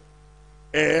oppressed.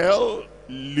 L,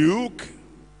 look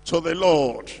to the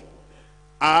Lord.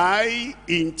 I,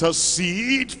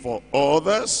 intercede for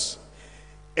others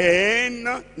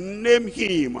and name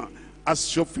him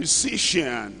as your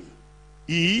physician.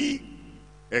 E,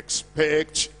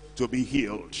 expect to be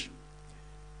healed.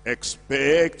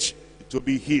 Expect to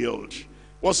be healed.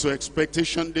 What's your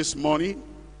expectation this morning?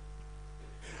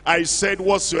 I said,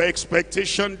 what's your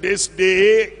expectation this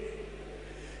day?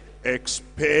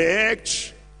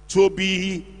 Expect to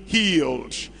be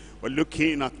healed. We're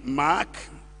looking at Mark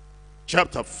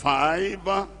chapter 5,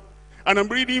 and I'm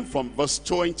reading from verse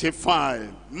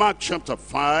 25. Mark chapter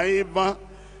 5,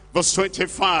 verse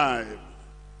 25.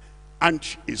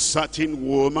 And a certain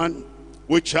woman,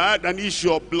 which had an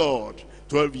issue of blood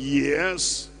 12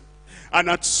 years, and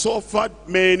had suffered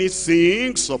many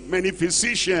things of many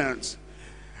physicians,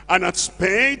 and had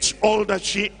spent all that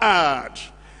she had,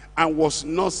 and was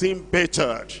nothing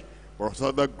bettered, but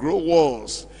other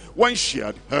growers, when she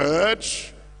had heard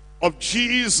of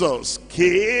Jesus,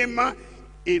 came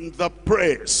in the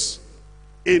press,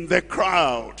 in the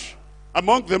crowd,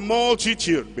 among the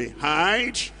multitude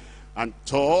behind, and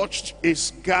touched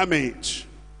his garment.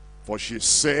 For she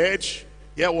said,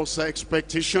 here was her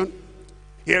expectation,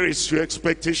 here is your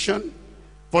expectation.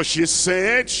 For she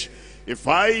said, if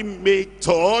I may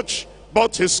touch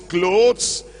but his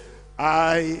clothes,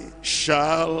 I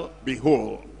shall be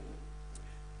whole.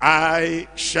 I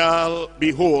shall be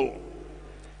whole.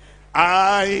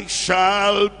 I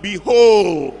shall be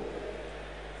whole.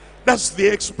 That's the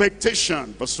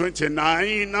expectation. Verse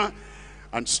 29,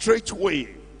 and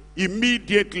straightway,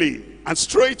 immediately, and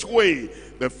straightway,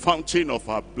 the fountain of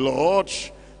her blood,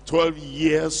 12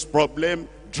 years problem,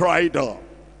 dried up.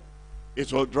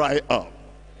 It will dry up.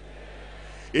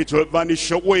 It will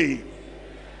vanish away.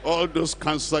 All those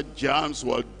cancer germs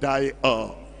will die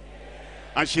up.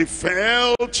 And she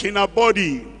felt in her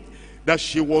body that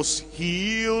she was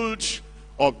healed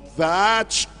of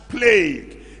that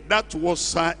plague. That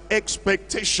was her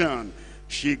expectation.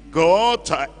 She got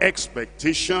her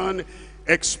expectation.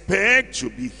 Expect to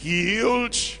be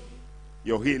healed.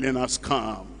 Your healing has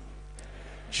come.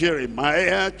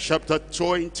 Jeremiah chapter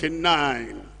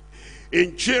 29.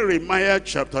 In Jeremiah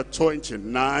chapter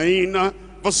 29,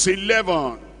 verse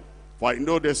 11. For I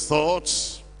know the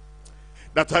thoughts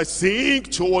that I think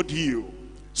toward you,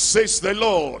 says the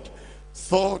Lord,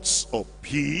 thoughts of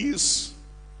peace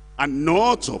and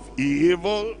not of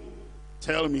evil.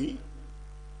 Tell me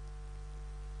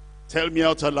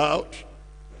out aloud.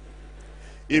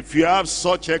 If you have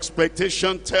such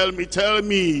expectation, tell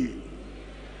me.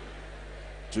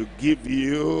 To give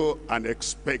you an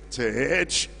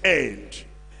expected end.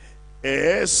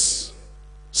 S,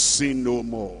 sin no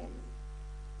more.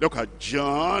 Look at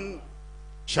John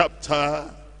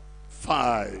chapter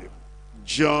 5.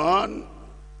 John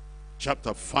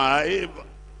chapter 5,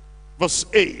 verse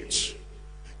 8.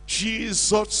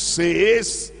 Jesus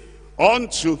says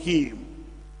unto him,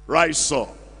 rise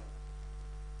up,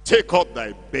 take up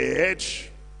thy bed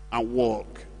and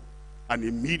walk. And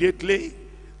immediately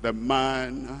the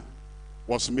man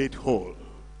was made whole.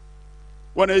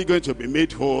 When are you going to be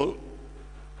made whole?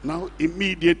 Now,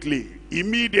 immediately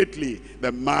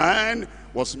the man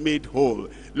was made whole.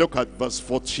 Look at verse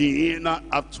 14.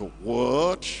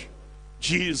 Afterward,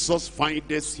 Jesus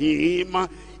findeth him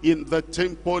in the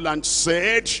temple and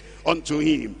said unto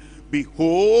him,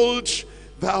 behold,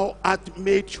 thou art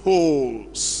made whole.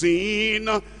 Sin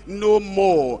no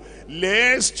more,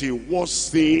 lest a worse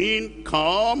thing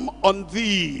come on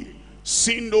thee.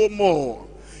 Sin no more.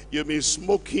 You've been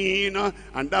smoking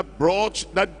and that brought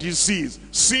that disease.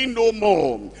 Sin no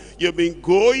more. You've been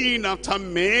going after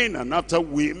men and after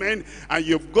women and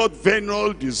you've got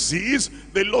venereal disease.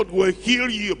 The Lord will heal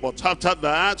you, but after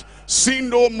that, sin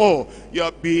no more. You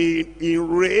have been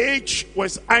enraged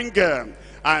with anger.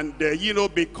 And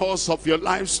because of your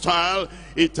lifestyle,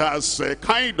 it has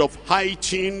kind of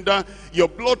heightened your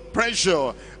blood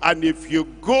pressure. And if you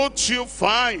go too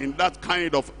far in that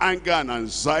kind of anger and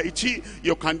anxiety,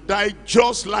 you can die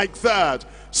just like that.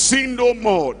 Sin no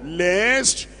more,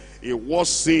 lest a worse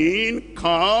sin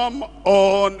come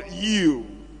on you.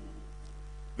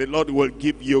 The Lord will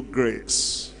give you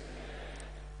grace.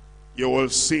 You will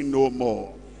sin no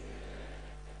more.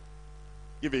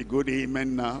 Give a good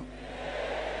amen now.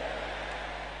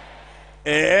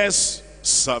 is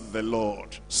serve the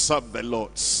Lord. Serve the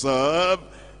Lord. Serve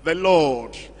the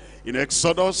Lord. In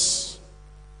Exodus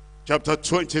chapter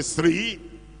 23,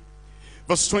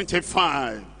 verse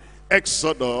 25.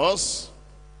 Exodus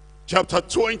chapter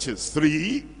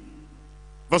 23,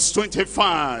 verse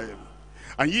 25.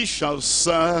 And ye shall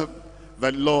serve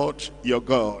the Lord your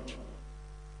God,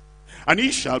 and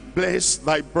he shall bless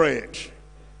thy bread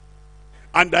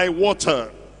and thy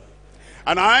water,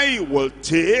 and I will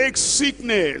take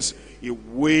sickness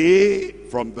away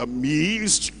from the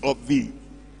midst of thee.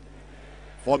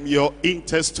 From your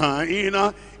intestine,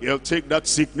 he'll take that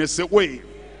sickness away.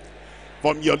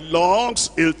 From your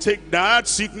lungs, he'll take that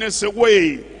sickness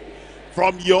away.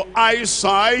 From your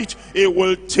eyesight, he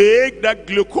will take that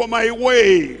glaucoma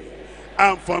away.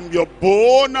 And from your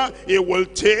bone, he will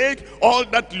take all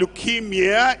that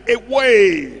leukemia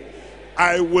away.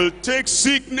 I will take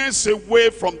sickness away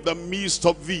from the midst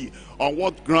of thee. On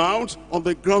what grounds? On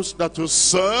the grounds that to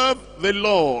serve the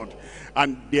Lord.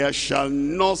 And there shall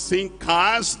nothing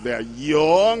cast their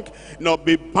young, nor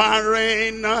be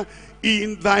barren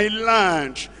in thy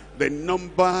land. The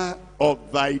number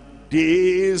of thy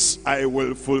days I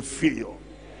will fulfill.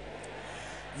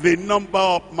 The number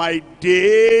of my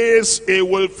days it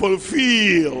will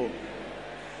fulfill.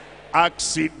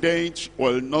 Accident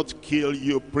will not kill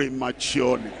you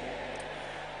prematurely.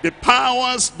 The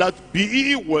powers that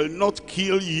be will not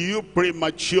kill you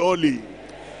prematurely.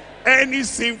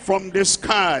 Anything from the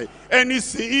sky,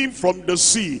 anything from the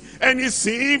sea,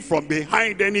 anything from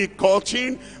behind any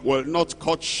curtain will not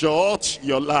cut short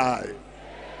your life.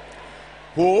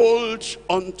 Hold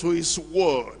unto his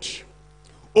word.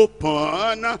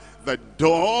 Open the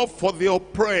door for the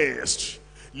oppressed.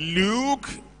 Look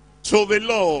to the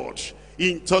Lord.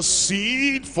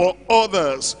 Intercede for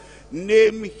others.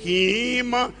 Name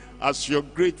him as your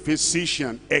great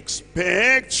physician.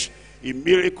 Expect a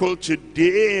miracle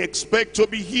today. Expect to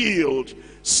be healed.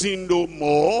 Sin no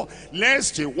more,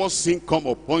 lest a worse thing come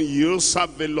upon you.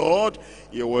 Serve the Lord,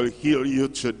 he will heal you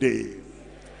today.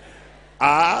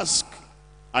 Ask,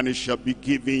 and it shall be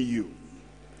given you.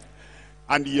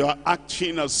 And you are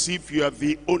acting as if you are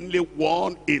the only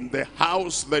one in the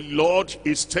house. The Lord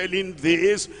is telling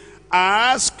this.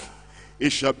 Ask, it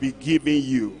shall be given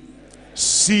you.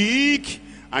 Seek,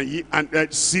 and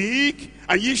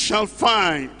ye shall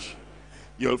find.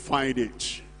 You'll find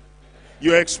it.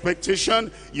 Your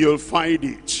expectation, you'll find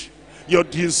it. Your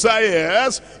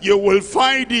desires, you will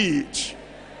find it.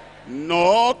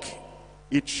 Knock,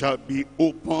 it shall be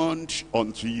opened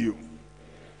unto you.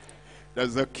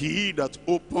 There's a key that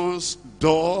opens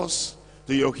doors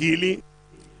to your healing,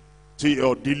 to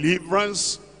your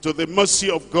deliverance, to the mercy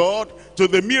of God, to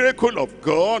the miracle of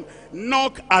God.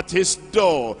 Knock at his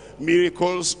door.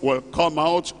 Miracles will come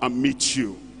out and meet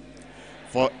you.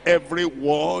 For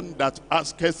everyone that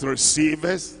asketh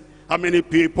receiveth. How many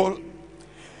people?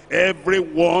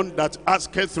 Everyone that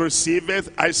asketh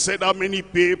receiveth. I said how many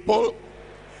people?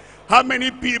 How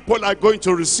many people are going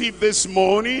to receive this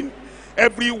morning?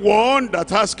 Everyone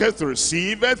that asketh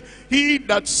receiveth. He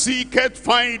that seeketh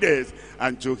findeth.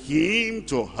 And to him,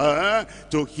 to her,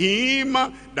 to him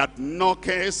that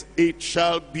knocketh, it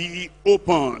shall be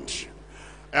opened.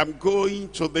 I'm going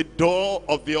to the door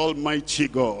of the Almighty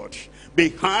God.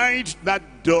 Behind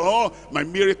that door, my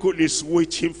miracle is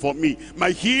waiting for me.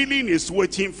 My healing is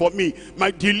waiting for me.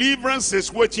 My deliverance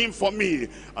is waiting for me.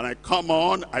 And I come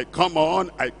on, I come on,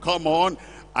 I come on.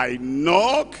 I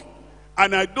knock,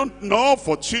 and I don't know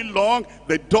for too long.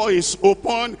 The door is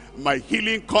open, my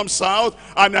healing comes out,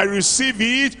 and I receive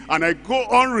it, and I go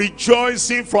on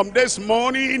rejoicing from this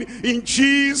morning in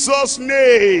Jesus'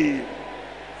 name.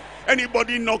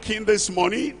 Anybody knocking this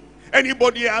morning?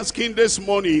 Anybody asking this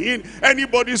morning?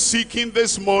 Anybody seeking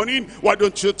this morning? Why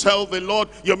don't you tell the Lord,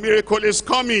 your miracle is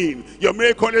coming. Your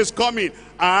miracle is coming.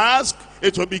 Ask,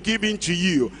 it will be given to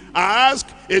you. Ask,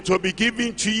 it will be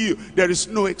given to you. There is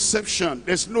no exception.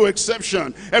 There's no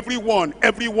exception. Everyone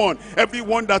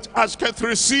that asketh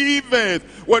receiveth.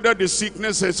 Whether the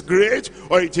sickness is great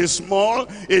or it is small,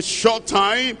 it's short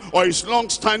time or it's long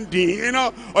standing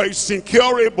or it's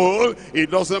incurable, it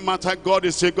doesn't matter. God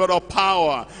is a God of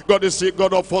power. God is a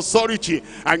God of authority.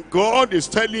 And God is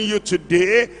telling you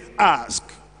today, ask,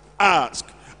 ask,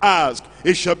 ask,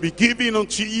 it shall be given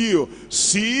unto you.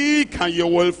 Seek, and you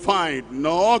will find.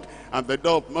 Knock, and the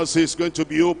door of mercy is going to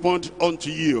be opened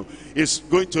unto you. It's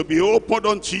going to be opened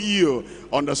unto you.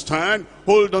 Understand?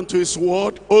 Hold on to his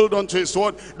word. Hold on to his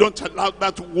word. Don't allow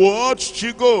that word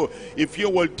to go. If you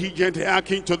will diligently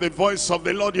hearken to the voice of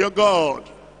the Lord your God,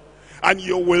 and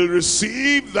you will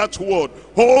receive that word.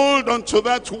 Hold on to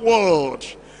that word.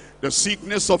 The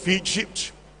sickness of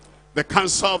Egypt, the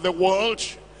cancer of the world,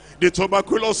 the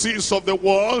tuberculosis of the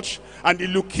world, and the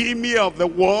leukemia of the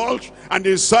world, and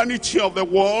the insanity of the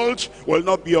world will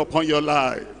not be upon your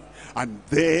life. And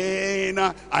then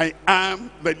I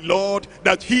am the Lord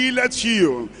that healeth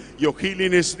you. Your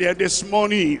healing is there this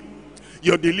morning.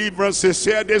 Your deliverance is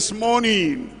here this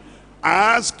morning.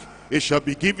 Ask, it shall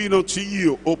be given unto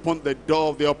you. Open the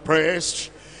door of the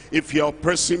oppressed. If you're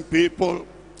oppressing people,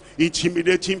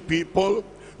 intimidating people,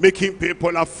 making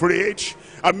people afraid,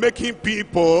 and making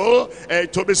people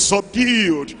to be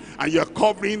subdued, and you're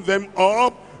covering them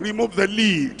up, remove the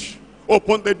lid.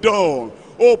 Open the door.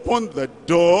 Open the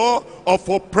door of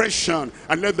oppression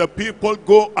and let the people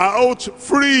go out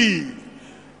free.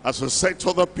 As I said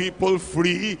to the people,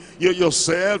 free, you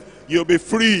yourself, you'll be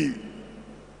free.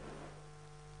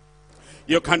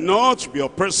 You cannot be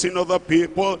oppressing other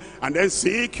people and then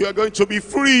think you are going to be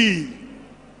free.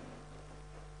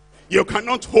 You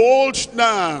cannot hold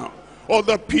down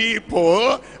other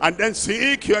people and then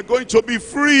think you are going to be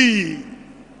free.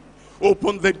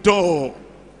 Open the door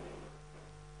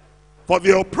for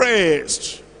the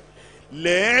oppressed.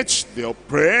 Let the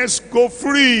oppressed go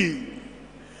free.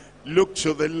 Look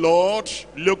to the Lord.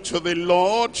 Look to the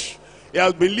Lord. He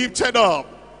has been lifted up.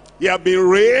 He has been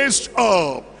raised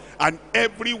up. And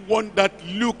everyone that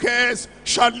looketh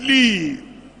shall live.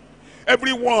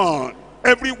 Everyone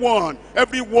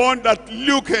that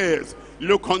looketh,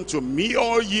 look unto me,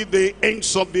 all ye the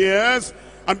ends of the earth,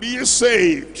 and be ye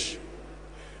saved.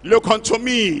 Look unto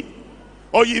me,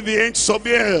 all ye the ends of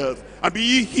the earth, and be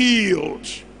ye healed.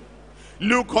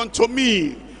 Look unto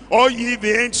me, all ye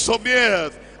the ends of the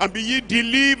earth, and be ye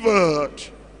delivered.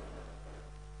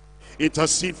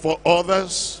 Intercede for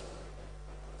others.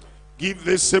 Give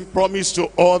the same promise to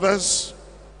others.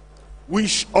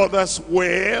 Wish others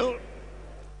well.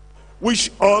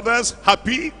 Wish others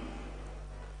happy.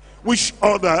 Wish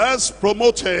others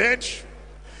promoted.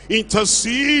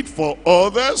 Intercede for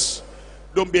others.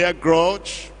 Don't bear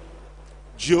grudge.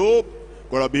 Job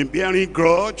could have been bearing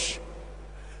grudge.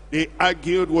 They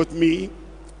argued with me.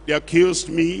 They accused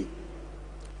me.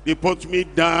 They put me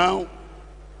down.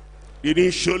 They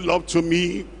didn't show love to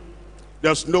me.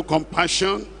 There's no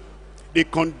compassion. They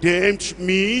condemned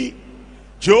me.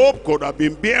 Job could have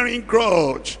been bearing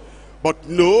grudge. But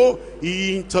no,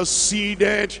 he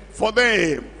interceded for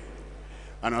them.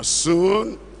 And as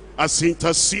soon as he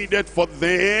interceded for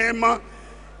them,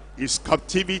 his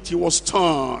captivity was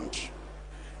turned.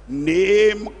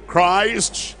 Name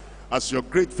Christ as your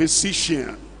great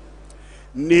physician.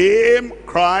 Name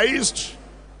Christ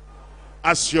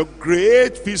as your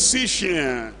great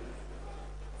physician.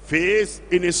 Faith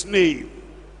in his name.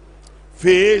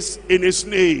 Faith in his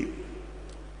name.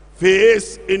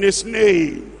 Faith in his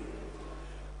name.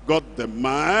 Got the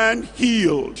man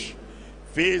healed.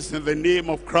 Faith in the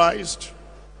name of Christ.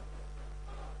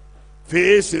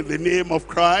 Faith in the name of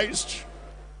Christ.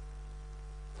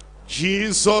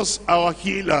 Jesus our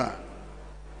healer.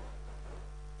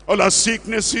 All our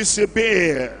sicknesses he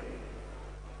bear.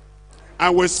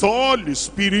 And with all the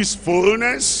Spirit's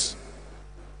fullness,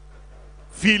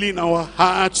 filling our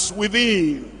hearts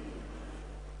within.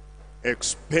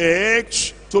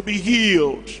 Expect to be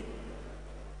healed.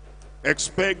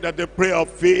 Expect that the prayer of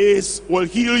faith will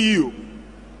heal you.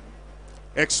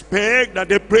 Expect that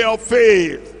the prayer of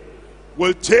faith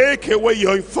will take away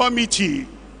your infirmity.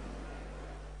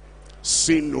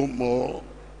 Sin no more.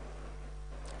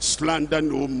 Slander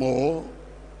no more.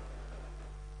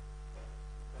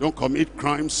 Don't commit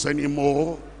crimes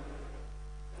anymore.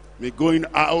 Be going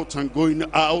out and going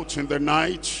out in the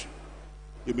night.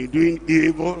 You've been doing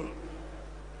evil.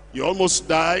 You almost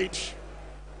died.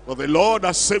 But the Lord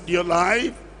has saved your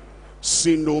life.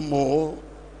 Sin no more.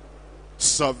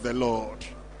 Serve the Lord.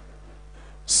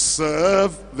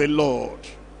 Serve the Lord.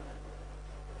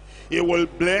 He will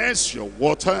bless your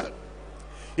water.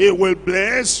 He will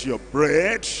bless your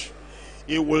bread.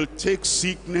 He will take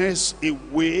sickness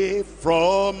away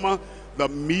from the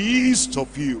midst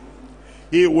of you.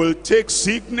 He will take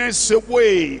sickness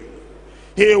away.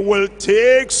 He will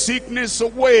take sickness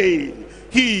away.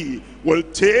 He will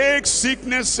take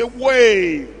sickness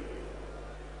away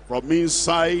from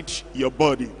inside your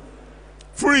body.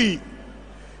 Free.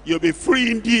 You'll be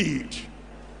free indeed.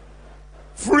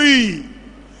 Free.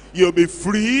 You'll be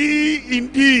free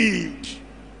indeed.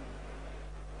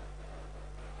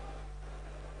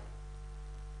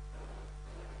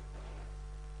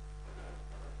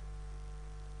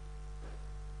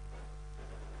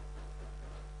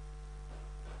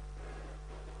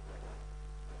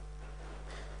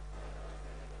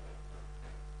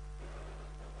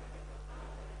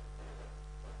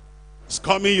 It's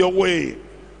coming your way.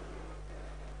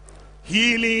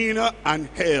 healing and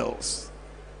health,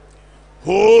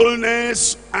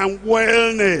 wholeness and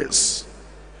wellness,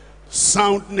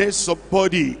 soundness of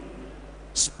body,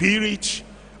 spirit,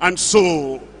 and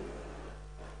soul.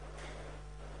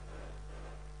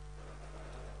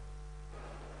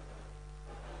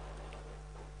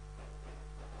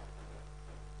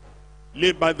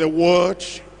 Live by the word,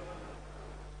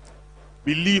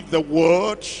 believe the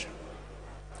word,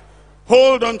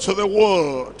 hold on to the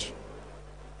word.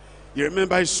 You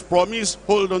remember his promise,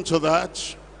 hold on to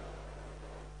that.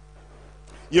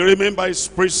 You remember his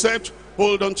precept,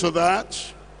 hold on to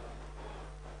that.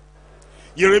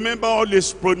 You remember all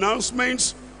his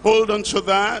pronouncements, hold on to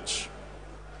that.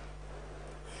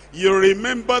 You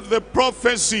remember the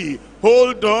prophecy,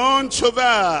 hold on to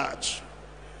that.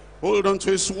 Hold on to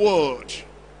his word.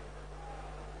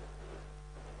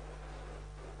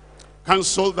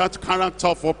 Cancel that character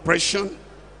of oppression.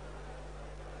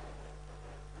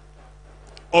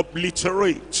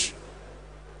 Obliterate.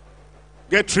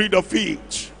 Get rid of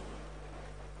it.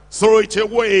 Throw it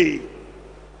away.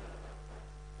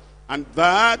 And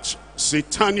that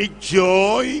satanic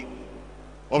joy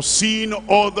of seeing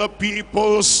other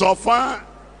people suffer,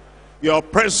 you're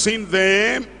oppressing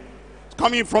them, it's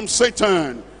coming from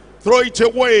Satan. Throw it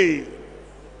away.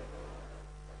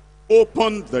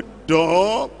 Open the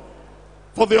door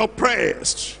for the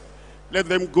oppressed. Let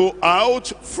them go out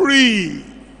free.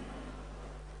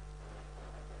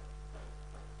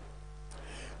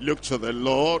 Look to the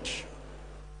Lord.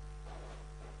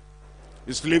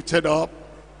 He's lifted up.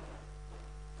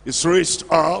 He's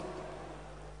raised up.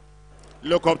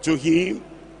 Look up to him.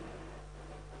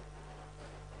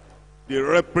 The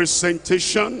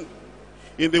representation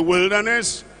in the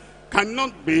wilderness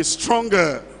cannot be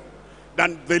stronger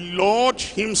than the Lord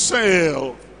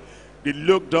himself. They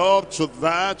looked up to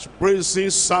that brazen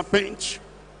serpent,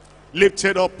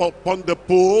 lifted up upon the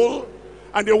pole,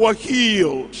 and they were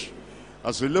healed.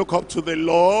 As we look up to the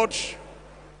Lord,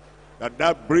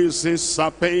 that brazen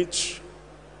serpent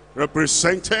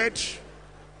represented,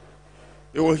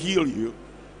 it will heal you.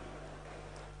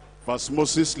 As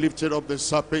Moses lifted up the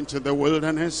serpent in the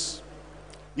wilderness,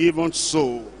 even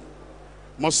so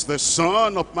must the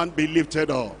Son of Man be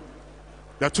lifted up,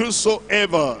 that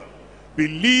whosoever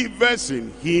believeth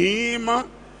in him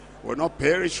will not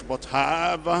perish but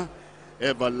have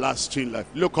everlasting life.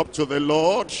 Look up to the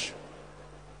Lord.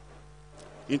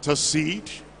 Intercede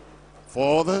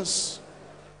for others.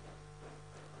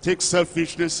 Take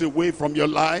selfishness away from your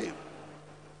life.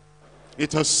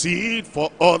 Intercede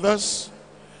for others.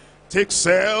 Take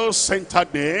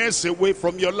self-centeredness away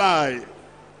from your life.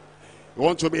 You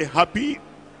want to be happy?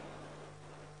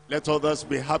 Let others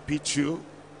be happy too.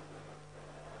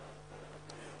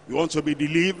 You want to be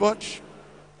delivered?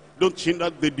 Don't hinder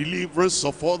the deliverance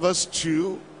of others too.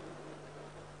 You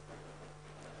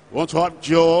want to have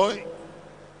joy?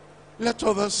 Let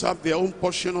others have their own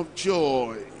portion of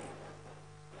joy.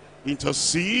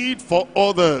 Intercede for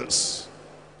others.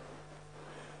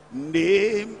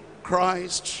 Name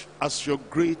Christ as your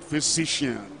great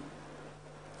physician.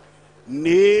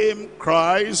 Name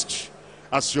Christ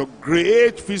as your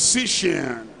great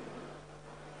physician.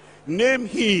 Name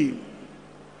him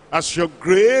as your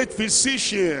great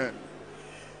physician.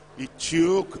 He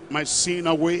took my sin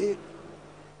away.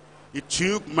 He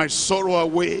took my sorrow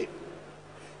away.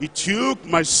 He took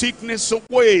my sickness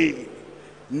away.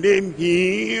 Name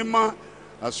him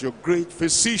as your great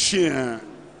physician.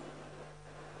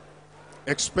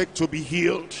 Expect to be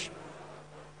healed.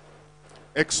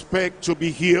 Expect to be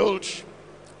healed.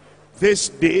 This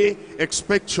day,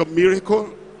 expect your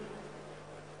miracle.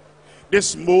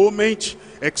 This moment,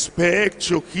 expect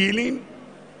your healing.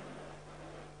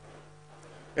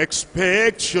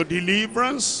 Expect your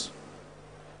deliverance.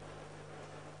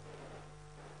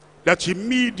 That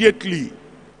immediately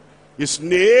his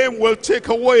name will take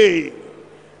away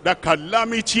the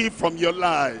calamity from your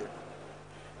life,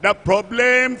 the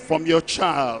problem from your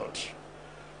child.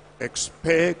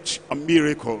 Expect a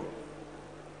miracle.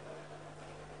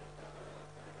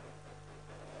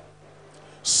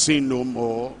 Sin no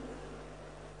more.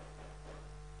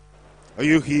 Are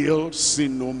you healed?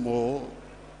 Sin no more.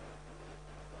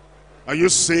 Are you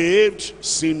saved?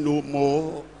 Sin no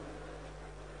more.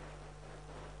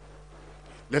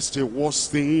 Lest the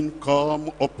worst thing come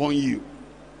upon you.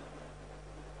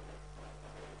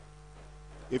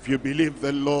 If you believe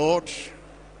the Lord,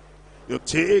 you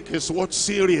take his word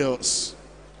serious.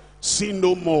 Sin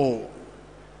no more.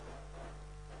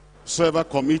 Whosoever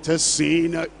committed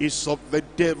sin is of the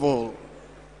devil.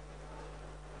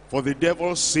 For the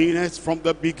devil sinneth from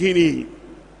the beginning.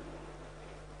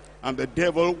 And the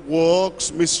devil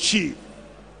works mischief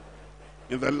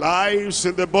in the lives,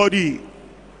 in the body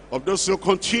of those who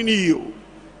continue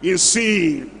in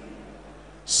sin.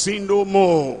 Sin no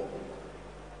more.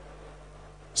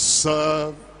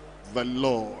 Serve the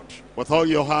Lord with all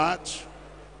your heart,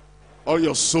 all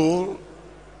your soul,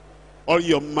 all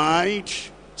your mind.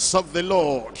 Serve the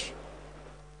Lord.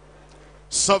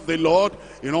 Serve the Lord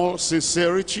in all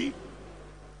sincerity.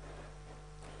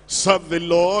 Serve the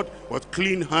Lord with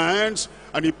clean hands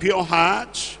and a pure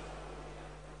heart.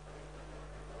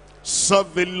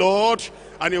 Serve the Lord,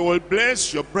 and he will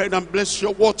bless your bread and bless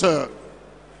your water.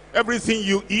 Everything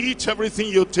you eat, everything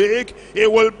you take, he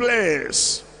will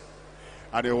bless.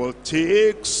 And he will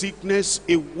take sickness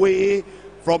away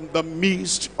from the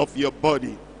midst of your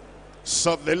body.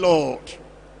 Serve the Lord.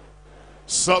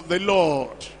 Serve the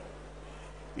Lord.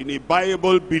 In a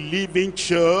Bible-believing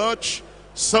church,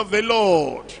 serve the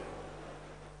Lord.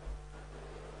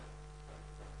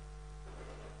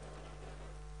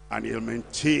 And he'll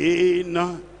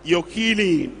maintain your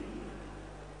healing.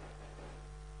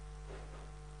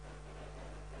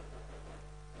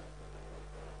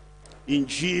 In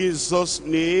Jesus'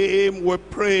 name we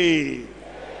pray.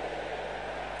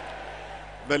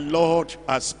 The Lord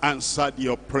has answered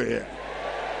your prayer.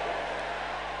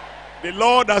 The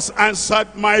Lord has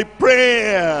answered my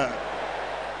prayer.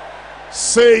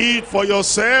 Say it for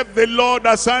yourself. The Lord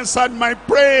has answered my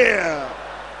prayer.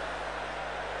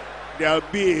 There'll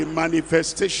be a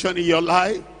manifestation in your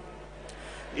life,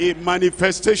 a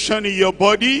manifestation in your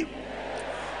body,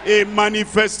 a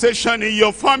manifestation in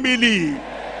your family.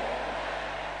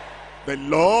 The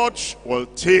Lord will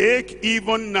take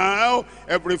even now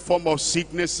every form of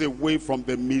sickness away from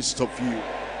the midst of you.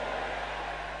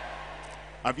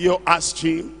 Have you asked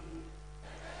him?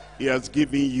 He has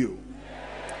given you.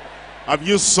 Have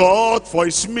you sought for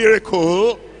his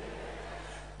miracle?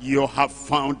 You have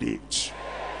found it.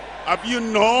 Have you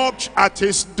knocked at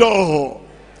his door?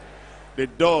 The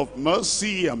door of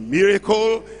mercy and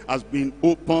miracle has been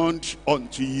opened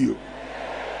unto you.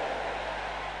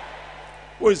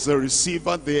 Who is the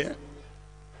receiver there?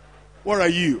 Where are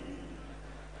you?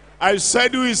 I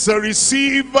said, who is the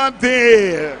receiver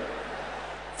there?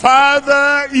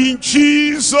 Father, in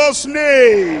Jesus'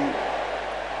 name,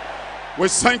 we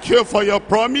thank you for your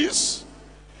promise.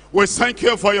 We thank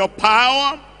you for your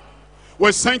power.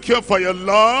 We thank you for your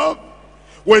love.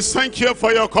 We thank you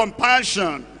for your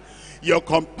compassion. Your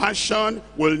compassion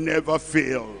will never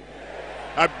fail.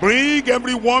 I bring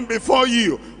everyone before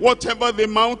you, whatever the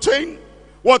mountain,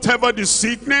 whatever the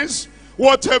sickness,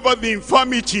 whatever the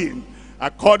infirmity,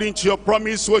 according to your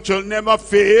promise which will never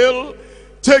fail,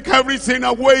 take everything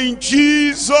away in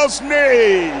Jesus'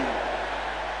 name.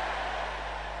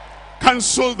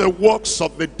 Cancel the works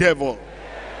of the devil.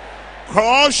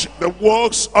 Crush the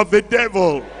works of the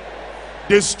devil.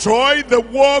 Destroy the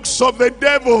works of the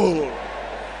devil.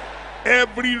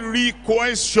 Every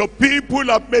request your people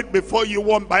have made before you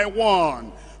one by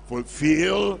one,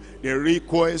 fulfill the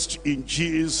request in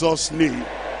Jesus' name.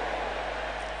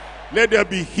 Let there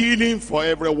be healing for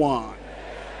everyone,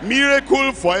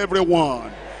 miracle for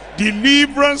everyone,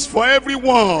 deliverance for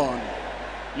everyone.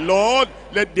 Lord,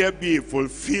 let there be a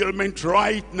fulfillment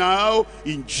right now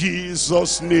in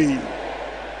Jesus' name.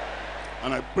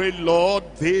 And I pray, Lord,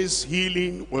 this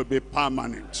healing will be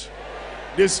permanent.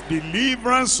 This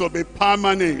deliverance will be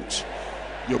permanent.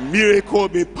 Your miracle will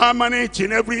be permanent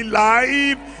in every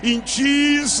life in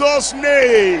Jesus'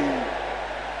 name.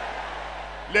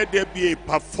 Let there be a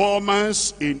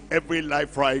performance in every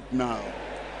life right now.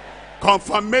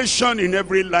 Confirmation in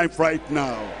every life right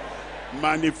now.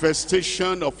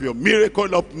 Manifestation of your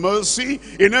miracle of mercy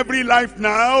in every life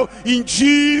now in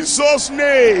Jesus'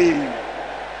 name.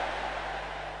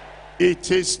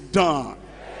 It is done.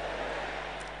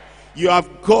 You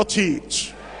have got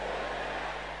it.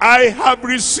 I have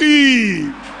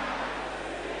received.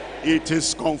 It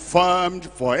is confirmed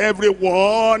for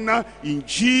everyone in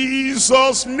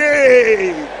Jesus'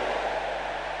 name.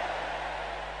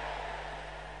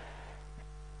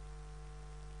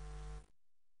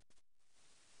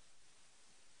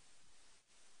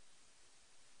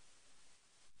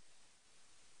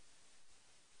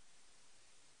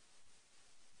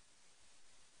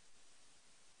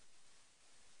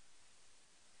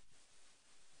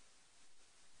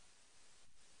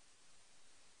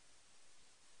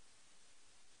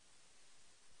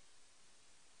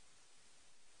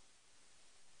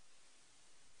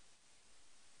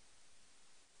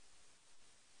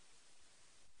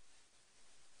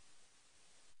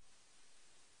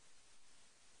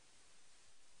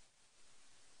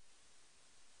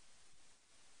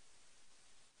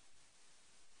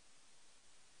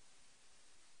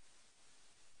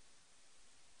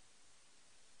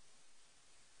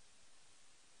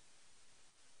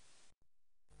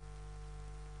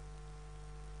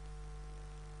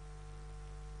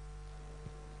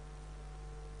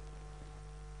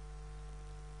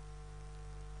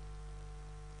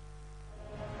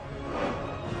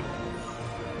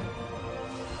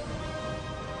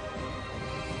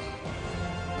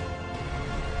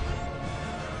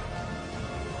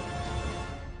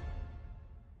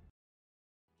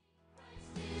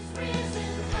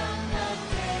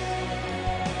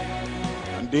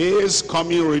 days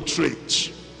coming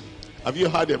retreat. Have you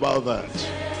heard about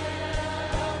that?